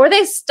 or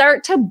they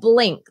start to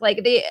blink.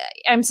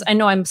 I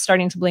know I'm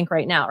starting to blink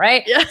right now,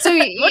 right? Yeah. So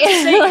What's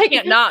to say you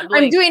can't not I'm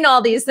blink? doing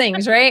all these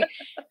things, right?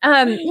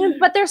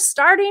 But they're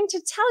starting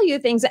to tell you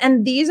things,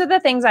 and these are the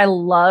things I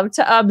love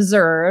to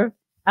observe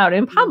out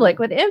in public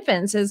with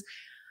infants. Is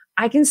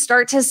I can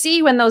start to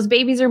see when those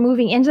babies are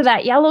moving into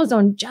that yellow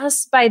zone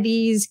just by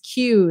these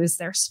cues.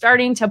 They're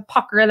starting to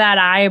pucker that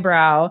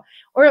eyebrow,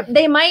 or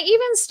they might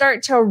even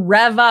start to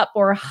rev up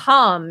or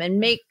hum and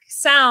make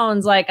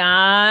sounds like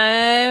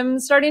I'm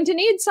starting to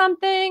need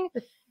something.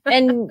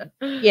 And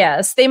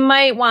yes, they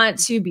might want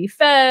to be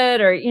fed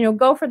or,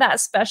 go for that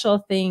special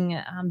thing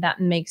that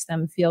makes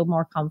them feel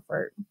more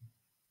comfort.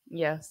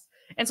 Yes.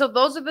 And so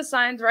those are the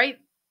signs, right?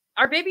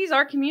 Our babies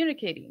are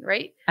communicating,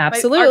 right? Our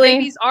Absolutely.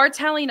 babies are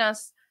telling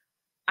us,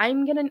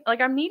 I'm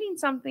needing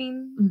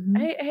something. Mhm.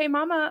 Hey,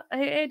 mama.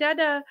 Hey,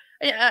 dada.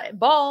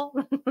 Ball.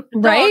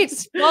 Right?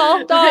 Dogs.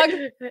 Ball, dog.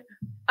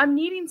 I'm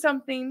needing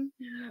something.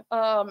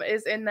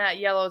 Is in that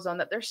yellow zone,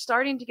 that they're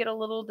starting to get a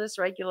little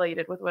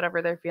dysregulated with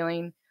whatever they're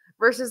feeling,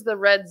 versus the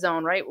red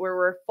zone, right? Where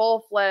we're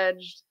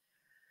full-fledged.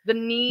 The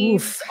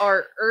needs Oof.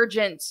 are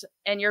urgent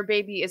and your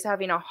baby is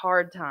having a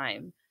hard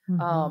time.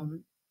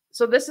 Mhm.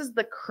 So this is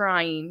the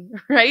crying,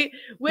 right?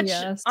 Which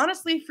Yes.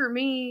 honestly for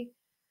me,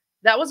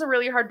 that was a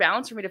really hard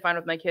balance for me to find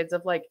with my kids,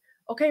 of like,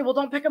 okay, well,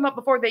 don't pick them up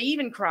before they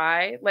even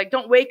cry. Like,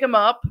 don't wake them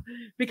up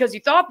because you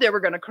thought they were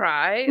going to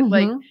cry.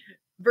 Like, Mhm.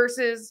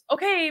 versus,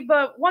 okay,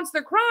 but once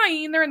they're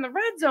crying, they're in the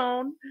red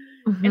zone.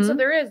 And so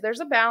Mhm.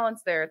 there's a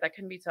balance there that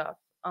can be tough.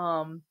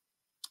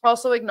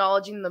 Also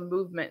acknowledging the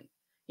movement,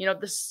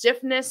 the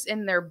stiffness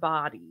in their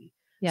body.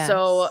 Yes.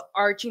 So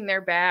arching their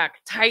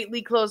back,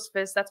 tightly closed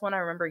fists. That's one I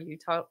remember you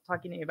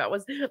talking to me about,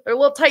 was their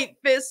little tight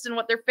fists and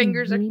what their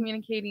fingers are Mhm.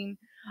 communicating.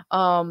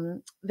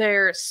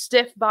 Their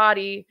stiff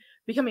body,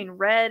 becoming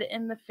red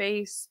in the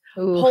face,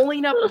 Oof.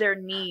 pulling up their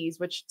knees,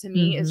 which to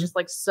me is Mhm. just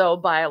like so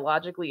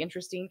biologically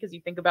interesting, because you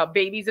think about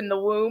babies in the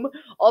womb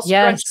all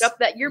scrunched Yes. up,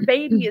 that your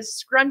baby is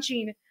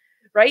scrunching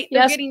right?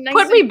 They're Yes. getting nice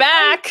Put me and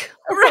back.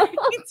 right.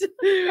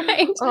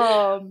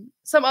 Right.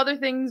 Some other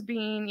things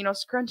being, you know,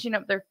 scrunching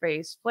up their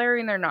face,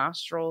 flaring their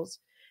nostrils,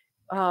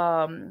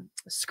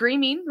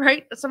 screaming,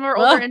 right? Some of our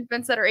older Ugh.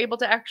 infants that are able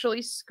to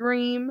actually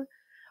scream.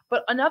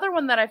 But another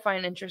one that I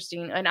find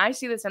interesting, and I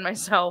see this in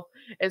myself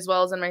as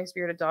well as in my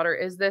spirited daughter,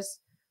 is this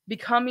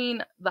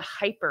becoming the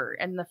hyper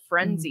and the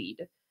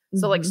frenzied.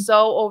 So like Mm-hmm.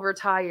 so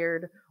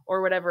overtired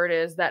or whatever it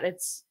is that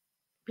it's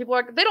people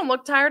are they don't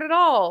look tired at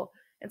all.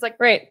 It's like,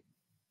 Right.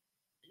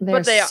 They're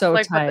but they are so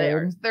like, but they are.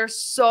 tired. They're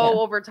so Yeah.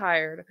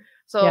 overtired.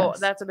 So Yes.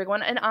 that's a big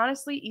one. And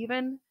honestly,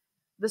 even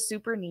the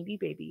super needy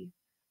baby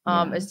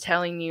Yeah. is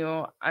telling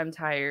you, I'm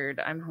tired,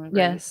 I'm hungry.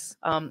 Yes.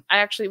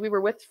 We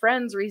were with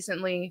friends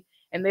recently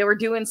and they were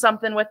doing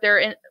something with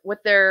their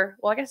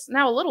well, I guess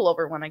now a little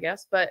over one, I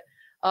guess, but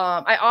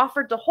I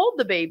offered to hold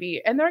the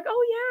baby and they're like,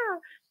 oh yeah.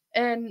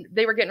 And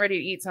they were getting ready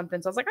to eat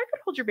something. So I was like, I could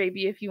hold your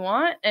baby if you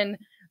want. And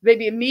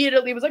baby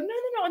immediately was like, no,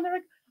 no, no. And they're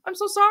like, I'm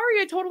so sorry.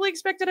 I totally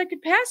expected I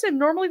could pass him.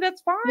 Normally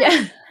that's fine.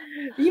 Yeah.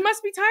 He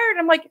must be tired.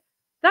 I'm like,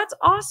 that's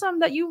awesome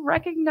that you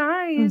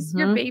recognize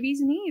your Mhm. baby's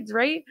needs,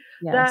 right?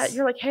 That Yes.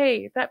 you're like,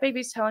 hey, that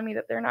baby's telling me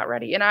that they're not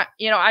ready. And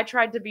I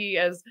tried to be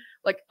as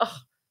like, oh,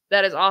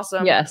 that is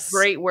awesome. Yes.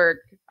 Great work.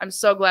 I'm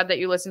so glad that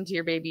you listened to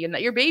your baby and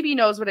that your baby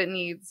knows what it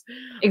needs.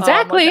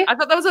 Exactly. I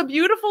thought that was a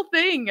beautiful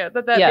thing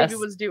that Yes. baby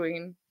was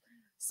doing.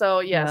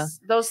 So Yeah. yes,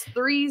 those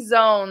 3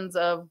 zones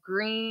of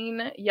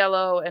green,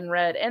 yellow, and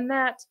red, and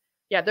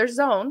there's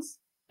zones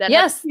that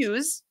Yes. have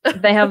cues.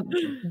 They have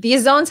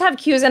these zones have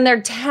cues and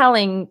they're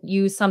telling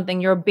you something.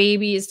 Your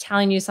baby is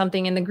telling you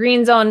something. In the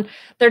green zone,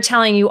 they're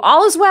telling you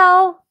all is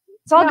well.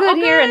 It's all Yeah, good all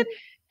here. good.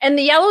 And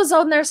the yellow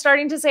zone, they're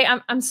starting to say,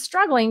 I'm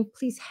struggling.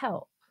 Please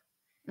help.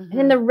 Mhm. And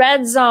in the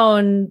red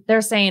zone,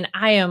 they're saying,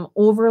 I am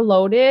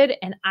overloaded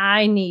and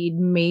I need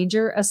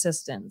major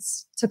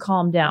assistance to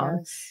calm down.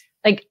 Yes.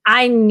 Like,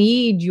 I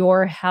need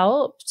your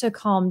help to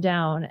calm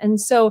down. And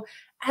so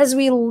as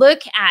we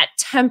look at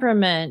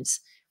temperament,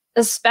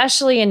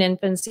 especially in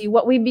infancy,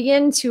 what we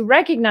begin to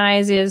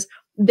recognize is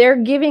they're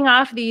giving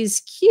off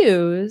these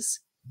cues,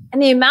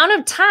 and the amount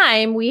of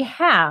time we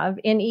have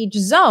in each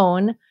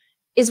zone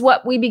is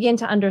what we begin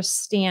to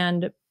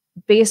understand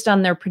based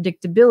on their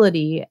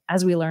predictability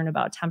as we learn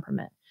about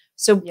temperament.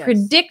 So Yes.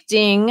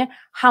 predicting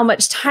how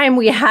much time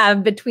we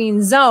have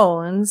between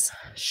zones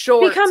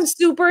becomes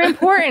super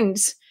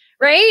important,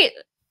 right?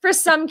 For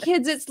some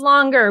kids, it's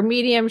longer,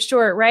 medium,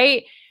 short,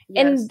 right?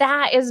 Yes. And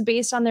that is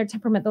based on their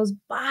temperament. Those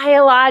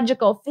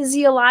biological,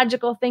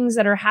 physiological things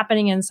that are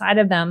happening inside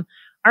of them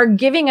are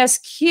giving us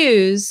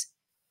cues,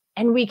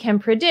 and we can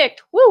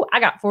predict, whoo, I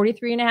got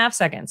 43 and a half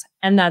seconds,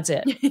 and that's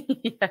it.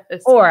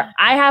 Yes. Or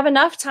I have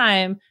enough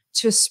time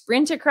to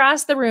sprint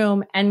across the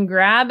room and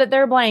grab at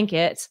their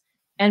blanket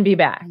and be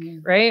back,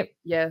 right?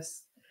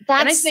 Yes.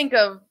 That's and I think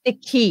of the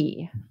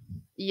key.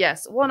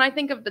 Yes. Well, and I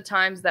think of the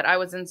times that I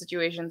was in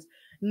situations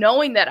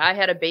knowing that I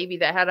had a baby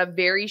that had a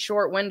very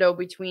short window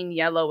between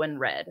yellow and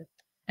red.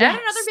 And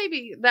Yes. another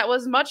baby that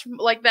was much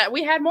like that.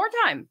 We had more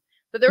time,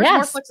 that there was more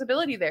Yes.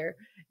 flexibility there.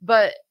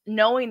 But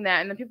knowing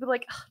that, and then people are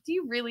like, "Oh, do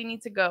you really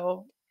need to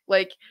go?"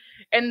 Like,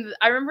 and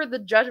I remember the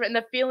judgment and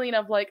the feeling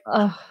of like,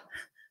 Ugh.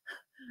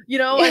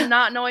 Yeah. And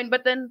not knowing.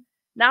 But then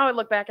now I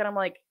look back and I'm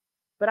like,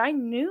 but I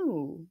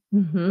knew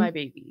Mhm. my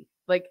baby.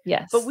 Like,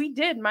 Yes. but we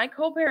did. My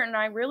co-parent and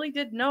I really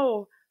did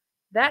know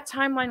that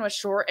timeline was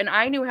short, and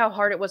I knew how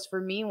hard it was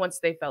for me once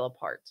they fell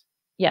apart.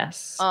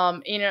 Yes.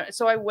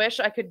 So I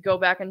wish I could go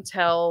back and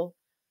tell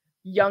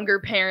younger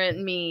parent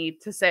me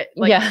to say,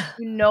 like,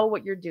 you know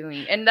what you're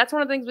doing. And that's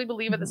one of the things we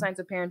believe at the Science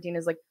of Parenting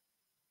is like,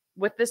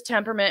 with this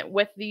temperament,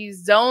 with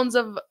these zones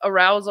of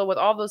arousal, with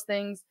all those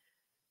things,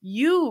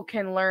 you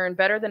can learn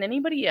better than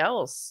anybody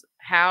else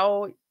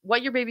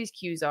what your baby's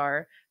cues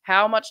are,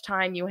 how much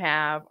time you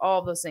have,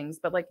 all those things.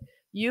 But like,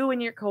 you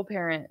and your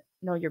co-parent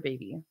know your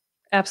baby.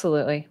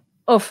 Absolutely.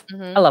 Oof.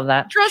 I love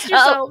that. Trust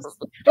yourselves.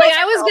 Like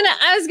I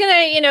was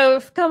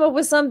gonna, come up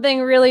with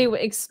something really,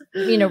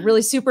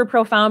 really super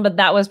profound, but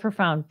that was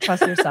profound.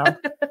 Trust yourself.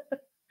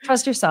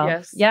 Trust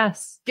yourself.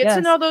 Yes. Get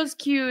to know those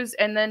cues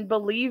and then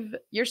believe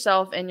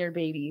yourself and your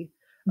baby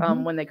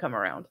when they come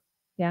around.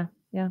 Yeah.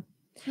 Yeah.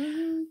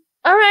 Mm-hmm.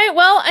 All right.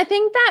 Well, I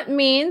think that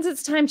means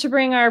it's time to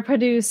bring our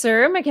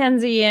producer,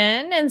 Mackenzie,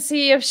 in and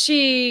see if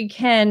she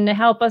can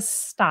help us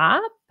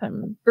stop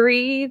and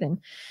breathe and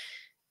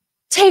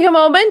take a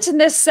moment in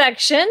this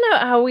section.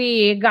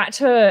 We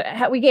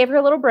gave her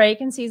a little break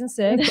in season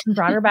 6 and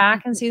brought her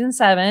back in season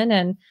 7.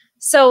 And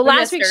so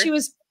last week she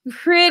was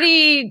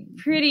pretty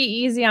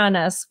easy on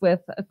us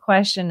with a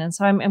question. And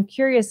so I'm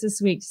curious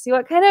this week to see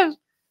what kind of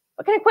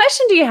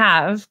question do you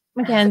have,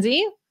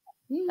 Mackenzie?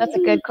 That's a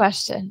good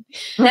question.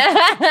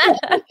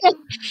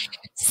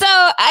 So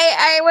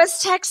I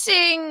was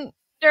texting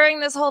during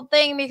this whole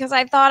thing because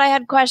I thought I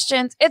had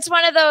questions. It's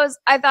one of those,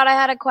 I thought I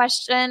had a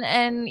question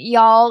and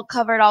y'all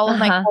covered all of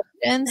my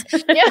questions.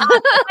 Yeah.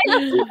 I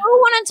do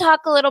want to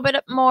talk a little bit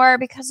more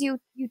because you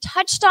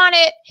touched on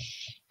it.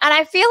 And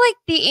I feel like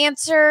the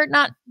answer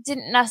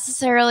didn't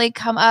necessarily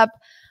come up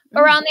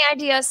around the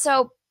idea.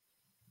 So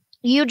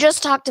you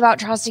just talked about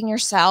trusting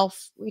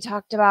yourself. We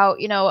talked about,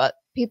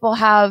 people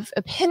have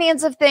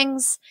opinions of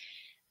things,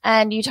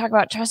 and you talk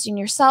about trusting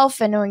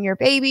yourself and knowing your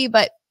baby.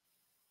 But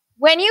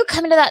when you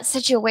come into that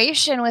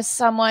situation with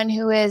someone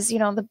who is,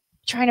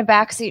 trying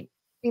to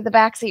be the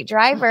backseat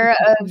driver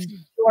of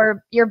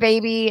your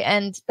baby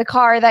and the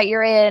car that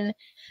you're in,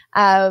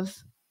 of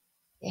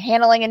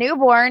handling a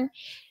newborn,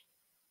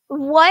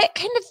 what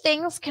kind of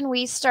things can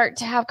we start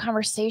to have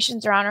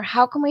conversations around, or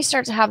how can we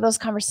start to have those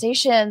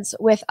conversations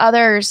with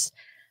others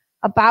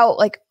about,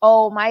 like,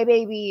 oh, my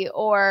baby,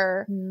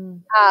 or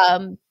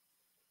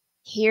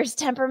here's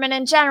temperament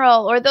in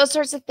general, or those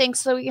sorts of things,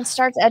 so we can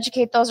start to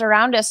educate those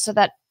around us so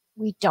that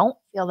we don't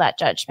feel that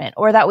judgment,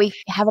 or that we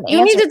have an answer.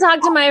 You need to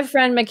talk to my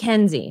friend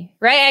Mackenzie,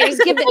 right?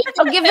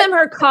 I'll give them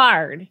her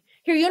card.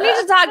 Here, you need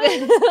to talk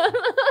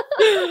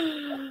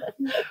to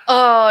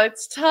Oh,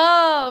 it's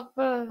tough.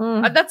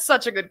 That's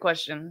such a good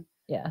question.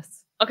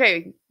 Yes.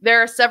 Okay,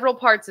 there are several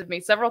parts of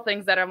me, several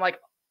things that I'm like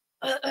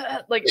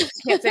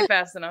can't say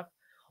fast enough.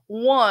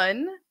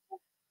 One,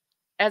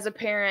 as a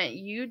parent,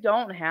 you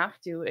don't have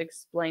to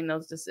explain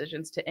those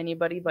decisions to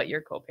anybody but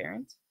your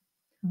co-parent.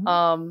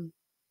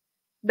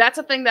 That's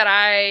a thing that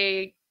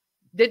I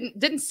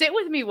didn't sit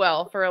with me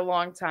well for a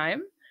long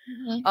time.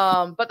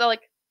 But they're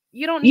like,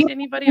 you don't need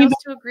anybody else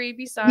to agree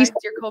besides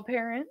your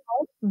co-parent.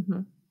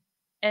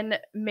 And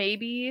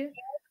maybe,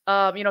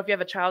 if you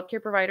have a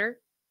childcare provider,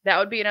 that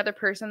would be another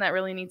person that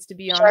really needs to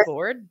be on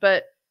board.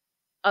 But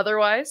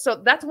otherwise,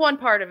 so that's one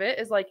part of it,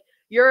 is like,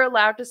 you're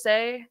allowed to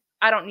say,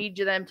 I don't need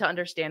them to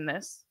understand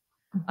this.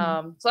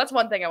 So that's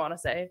one thing I want to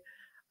say.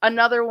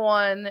 Another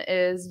one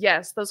is,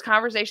 yes, those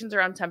conversations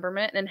around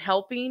temperament and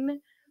helping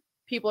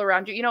people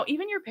around you,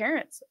 even your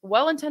parents,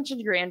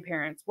 well-intentioned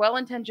grandparents,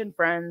 well-intentioned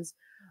friends,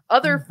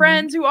 other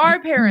friends who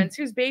are parents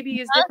whose baby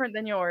is different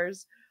than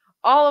yours,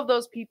 all of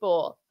those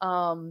people.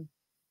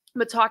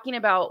 But talking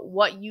about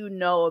what you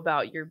know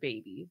about your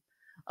baby,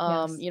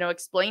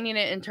 explaining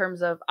it in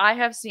terms of, I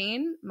have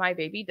seen my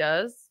baby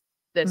does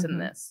this and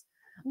this.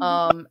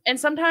 And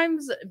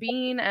sometimes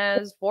being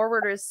as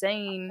forward as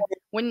saying,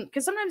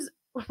 because sometimes,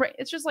 right,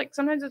 it's just like,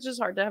 sometimes it's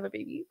just hard to have a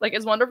baby, like,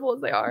 as wonderful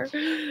as they are,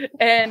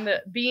 and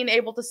being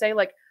able to say,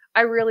 like,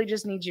 I really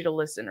just need you to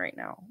listen right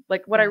now.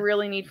 Like, what I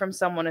really need from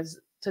someone is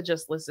to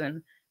just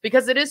listen,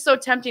 because it is so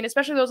tempting,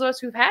 especially those of us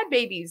who've had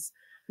babies,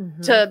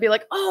 to be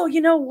like, oh,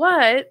 you know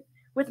what,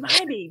 with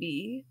my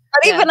baby.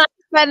 But even I've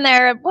been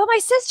there. Well, my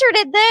sister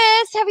did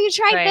this. Have you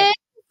tried this?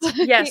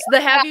 Yes,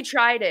 have you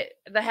tried it?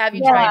 Have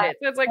you tried it?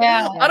 So it's like,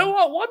 I don't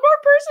want one more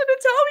person to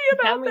tell me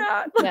about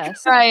that.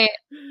 Yes. Right.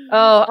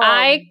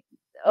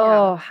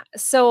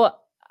 So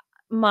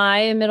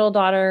my middle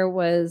daughter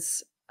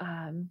was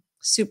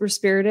super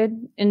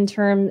spirited in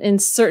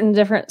certain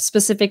different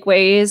specific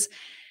ways.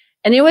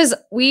 And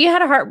we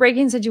had a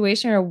heartbreaking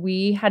situation where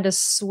we had to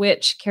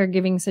switch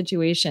caregiving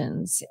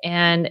situations.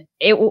 And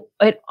it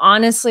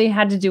honestly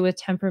had to do with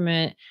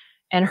temperament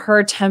and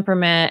her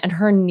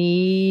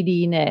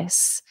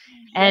neediness.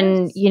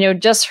 And,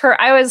 just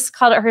I always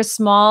called it her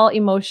small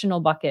emotional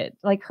bucket.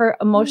 Like, her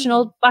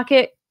emotional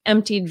bucket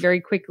emptied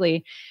very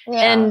quickly.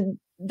 And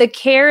the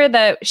care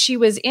that she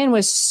was in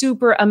was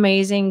super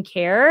amazing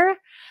care,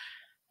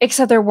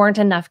 except there weren't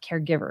enough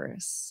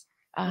caregivers.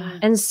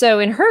 And so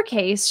in her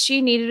case, she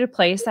needed a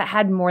place that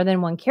had more than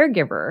one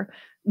caregiver,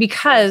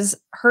 because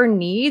her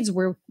needs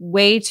were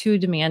way too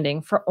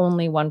demanding for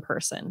only one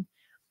person.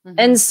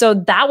 And so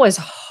that was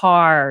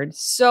hard,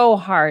 so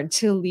hard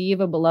to leave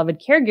a beloved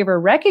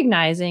caregiver,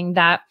 recognizing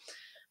that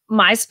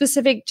my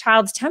specific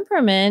child's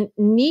temperament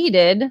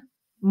needed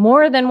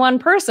more than one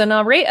person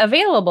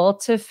available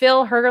to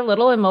fill her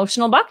little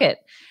emotional bucket.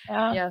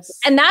 Yes.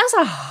 And that's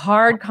a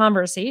hard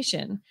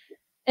conversation.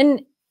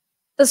 And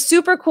the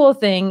super cool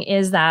thing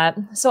is that,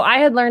 so I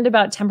had learned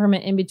about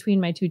temperament in between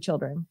my two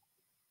children.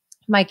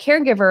 My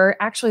caregiver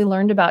actually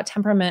learned about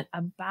temperament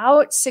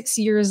about 6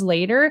 years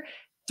later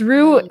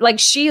through,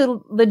 she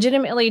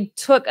legitimately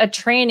took a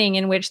training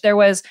in which there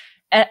was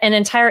an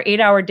entire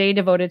 8-hour day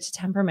devoted to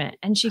temperament.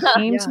 And she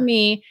came to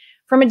me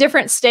from a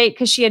different state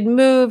because she had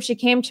moved. She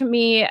came to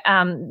me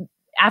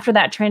after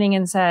that training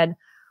and said,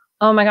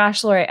 oh my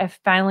gosh, Lori, I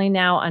finally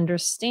now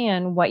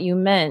understand what you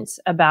meant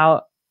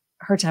about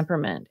her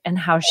temperament and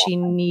how she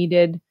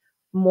needed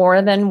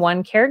more than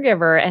one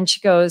caregiver. And she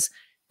goes,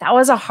 that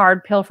was a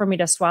hard pill for me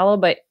to swallow,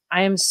 but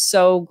I am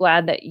so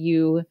glad that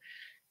you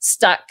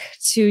stuck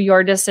to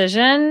your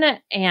decision.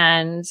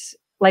 And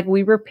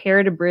we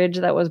repaired a bridge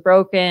that was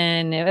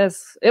broken.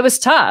 It was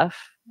tough.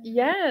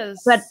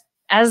 Yes. But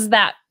as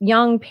that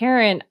young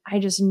parent, I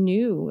just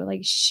knew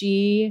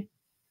she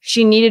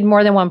needed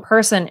more than one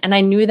person. And I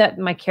knew that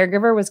my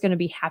caregiver was going to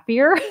be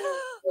happier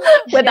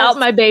without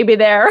my baby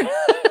there.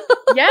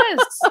 Yes.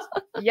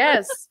 And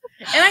I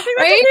think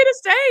that's okay to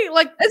say.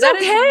 It's that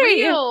okay.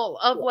 is real.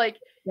 Of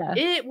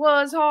it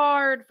was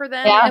hard for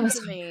them and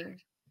for me.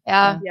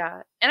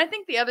 Yeah. And I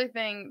think the other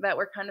thing that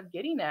we're kind of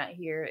getting at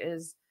here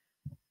is,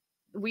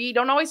 we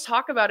don't always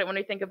talk about it when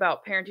we think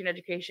about parenting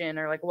education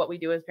or what we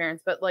do as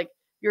parents, but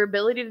your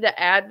ability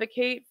to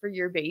advocate for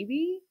your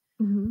baby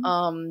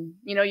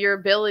You know, your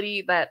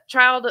ability, that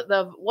child,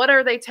 what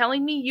are they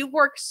telling me? You've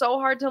worked so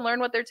hard to learn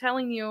what they're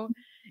telling you.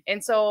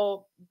 And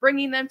so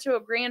bringing them to a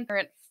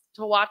grandparent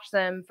to watch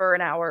them for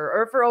an hour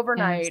or for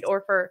overnight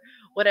or for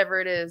whatever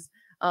it is,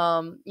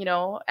 you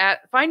know, at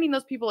finding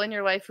those people in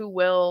your life who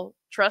will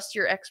trust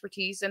your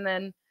expertise, and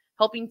then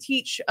helping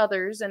teach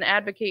others and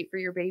advocate for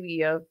your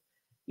baby of,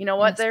 you know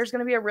what, there's going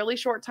to be a really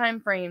short time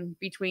frame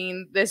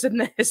between this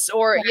and this,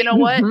 or you know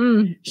what,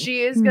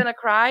 she is going to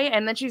cry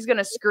and then she's going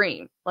to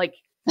scream. Like,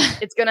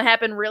 it's going to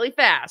happen really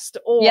fast,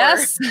 or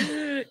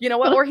you know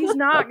what, or he's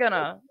not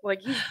gonna,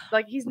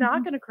 he's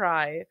not going to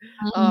cry.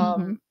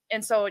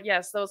 And so,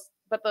 yes,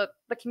 but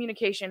the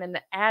communication and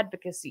the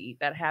advocacy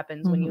that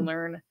happens when you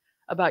learn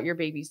about your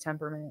baby's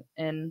temperament,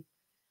 and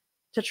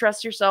to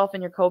trust yourself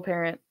and your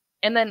co-parent.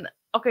 And then,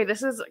 okay,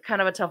 this is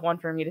kind of a tough one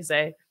for me to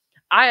say.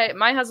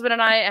 My husband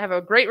and I have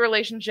a great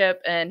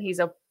relationship, and he's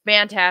a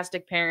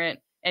fantastic parent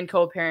and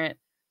co-parent,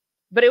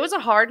 but it was a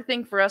hard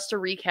thing for us to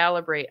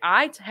recalibrate.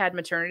 I had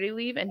maternity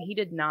leave and he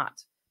did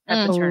not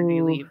have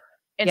maternity leave.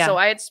 And so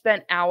I had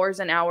spent hours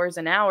and hours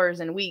and hours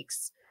and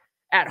weeks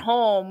at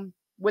home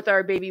with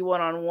our baby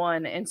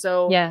one-on-one. And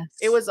so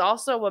it was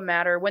also a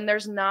matter when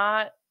there's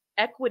not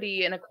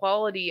equity and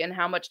equality in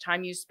how much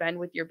time you spend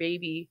with your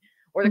baby,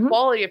 or the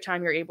quality of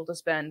time you're able to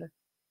spend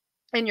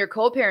in your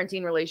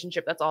co-parenting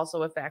relationship. That's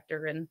also a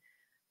factor. And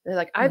they're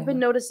like, I've been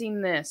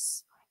noticing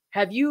this.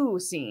 Have you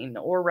seen?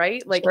 Or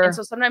and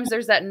so sometimes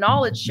there's that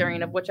knowledge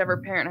sharing of whichever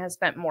parent has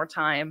spent more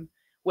time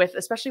with,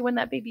 especially when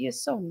that baby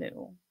is so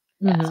new.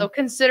 So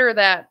consider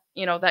that,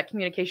 you know, that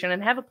communication,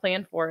 and have a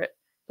plan for it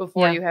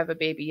before you have a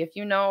baby. If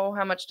you know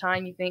how much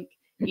time you think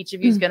each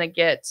of you is going to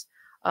get,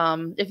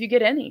 if you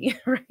get any,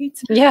 right?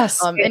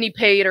 Yes. Any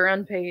paid or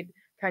unpaid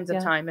kinds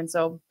of time. And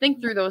so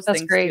think through those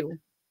things too.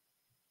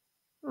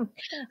 All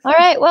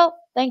right. Well,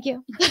 thank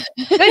you.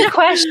 Good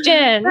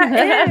question.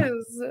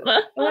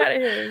 That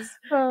is.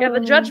 Yeah,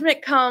 the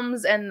judgment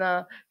comes and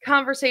the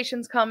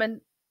conversations come, and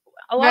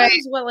a lot of it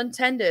is well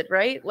intended,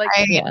 right? Like,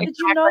 did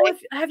you know?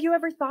 Have you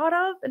ever thought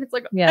of? And it's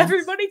like,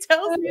 everybody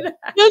tells me that.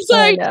 Yes,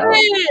 I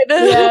did.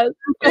 Yes.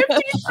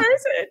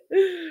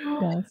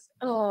 50%.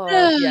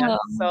 Oh, yeah.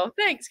 So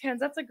thanks, Ken.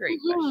 That's a great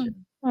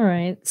question. All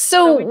right.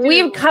 So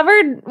we've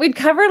covered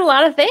a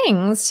lot of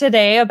things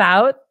today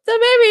about the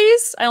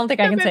babies. I don't think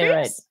I can say it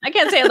right. I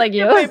can't say it like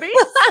you.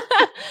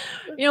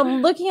 You know,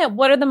 looking at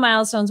what are the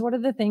milestones, what are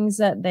the things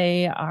that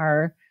they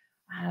are,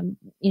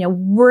 you know,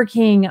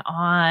 working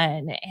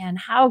on, and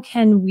how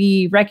can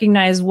we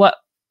recognize what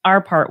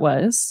our part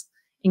was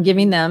in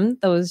giving them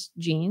those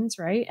genes,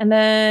 right? And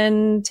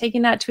then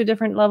taking that to a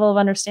different level of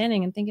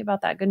understanding and thinking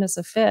about that goodness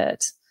of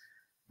fit.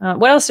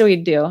 What else do we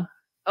do?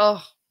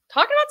 Oh,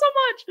 talking about so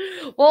much.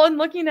 Well, and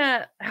looking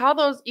at how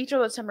each of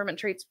those temperament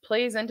traits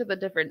plays into the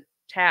different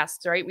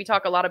tasks, right? We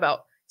talk a lot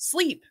about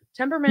sleep.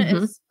 Temperament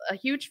is a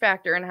huge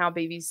factor in how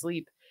babies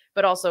sleep,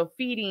 but also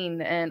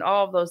feeding and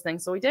all of those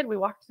things. So we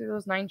walked through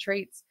those 9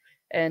 traits,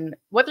 and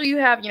whether you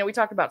have, you know, we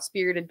talk about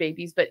spirited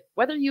babies, but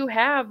whether you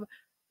have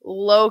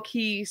low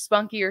key,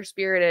 spunky, or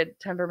spirited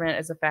temperament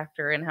is a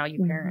factor in how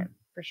you parent,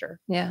 for sure.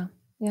 Yeah.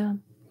 Yeah.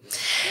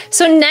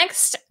 So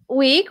next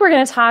week, we're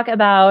going to talk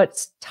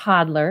about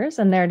toddlers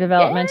and their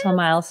developmental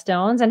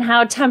milestones, and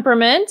how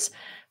temperament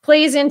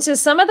plays into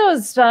some of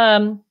those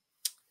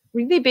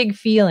really big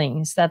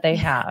feelings that they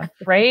have,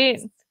 right?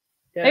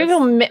 Maybe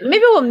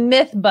we'll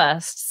myth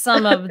bust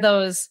some of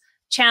those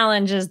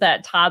challenges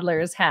that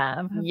toddlers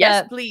have.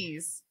 Yes,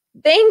 please.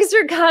 Thanks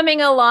for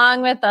coming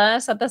along with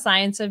us at the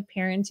Science of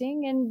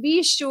Parenting, and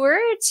be sure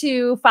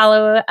to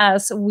follow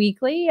us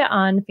weekly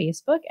on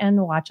Facebook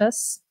and watch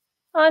us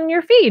on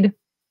your feed.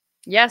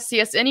 Yes,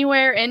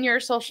 anywhere in your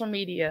social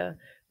media.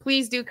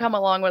 Please do come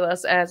along with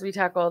us as we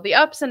tackle the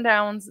ups and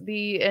downs,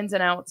 the ins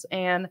and outs,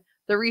 and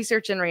the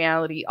research and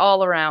reality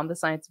all around the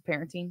science of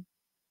parenting.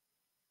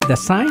 The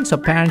Science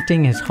of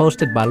Parenting is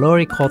hosted by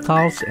Lori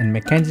Kothaus and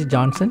Mackenzie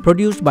Johnson,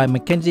 produced by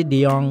Mackenzie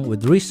DeYoung,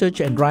 with research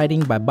and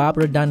writing by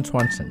Barbara Dunn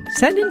Swanson.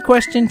 Send in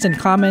questions and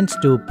comments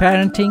to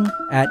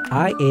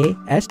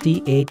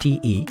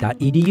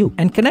parenting@iastate.edu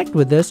and connect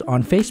with us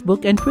on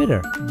Facebook and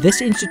Twitter. This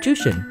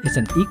institution is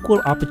an equal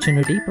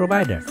opportunity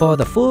provider. For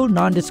the full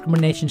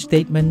non-discrimination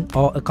statement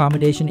or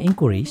accommodation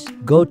inquiries,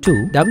 go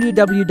to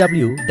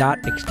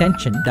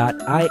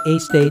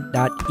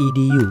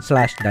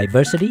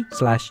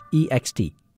www.extension.iastate.edu/diversity/ext.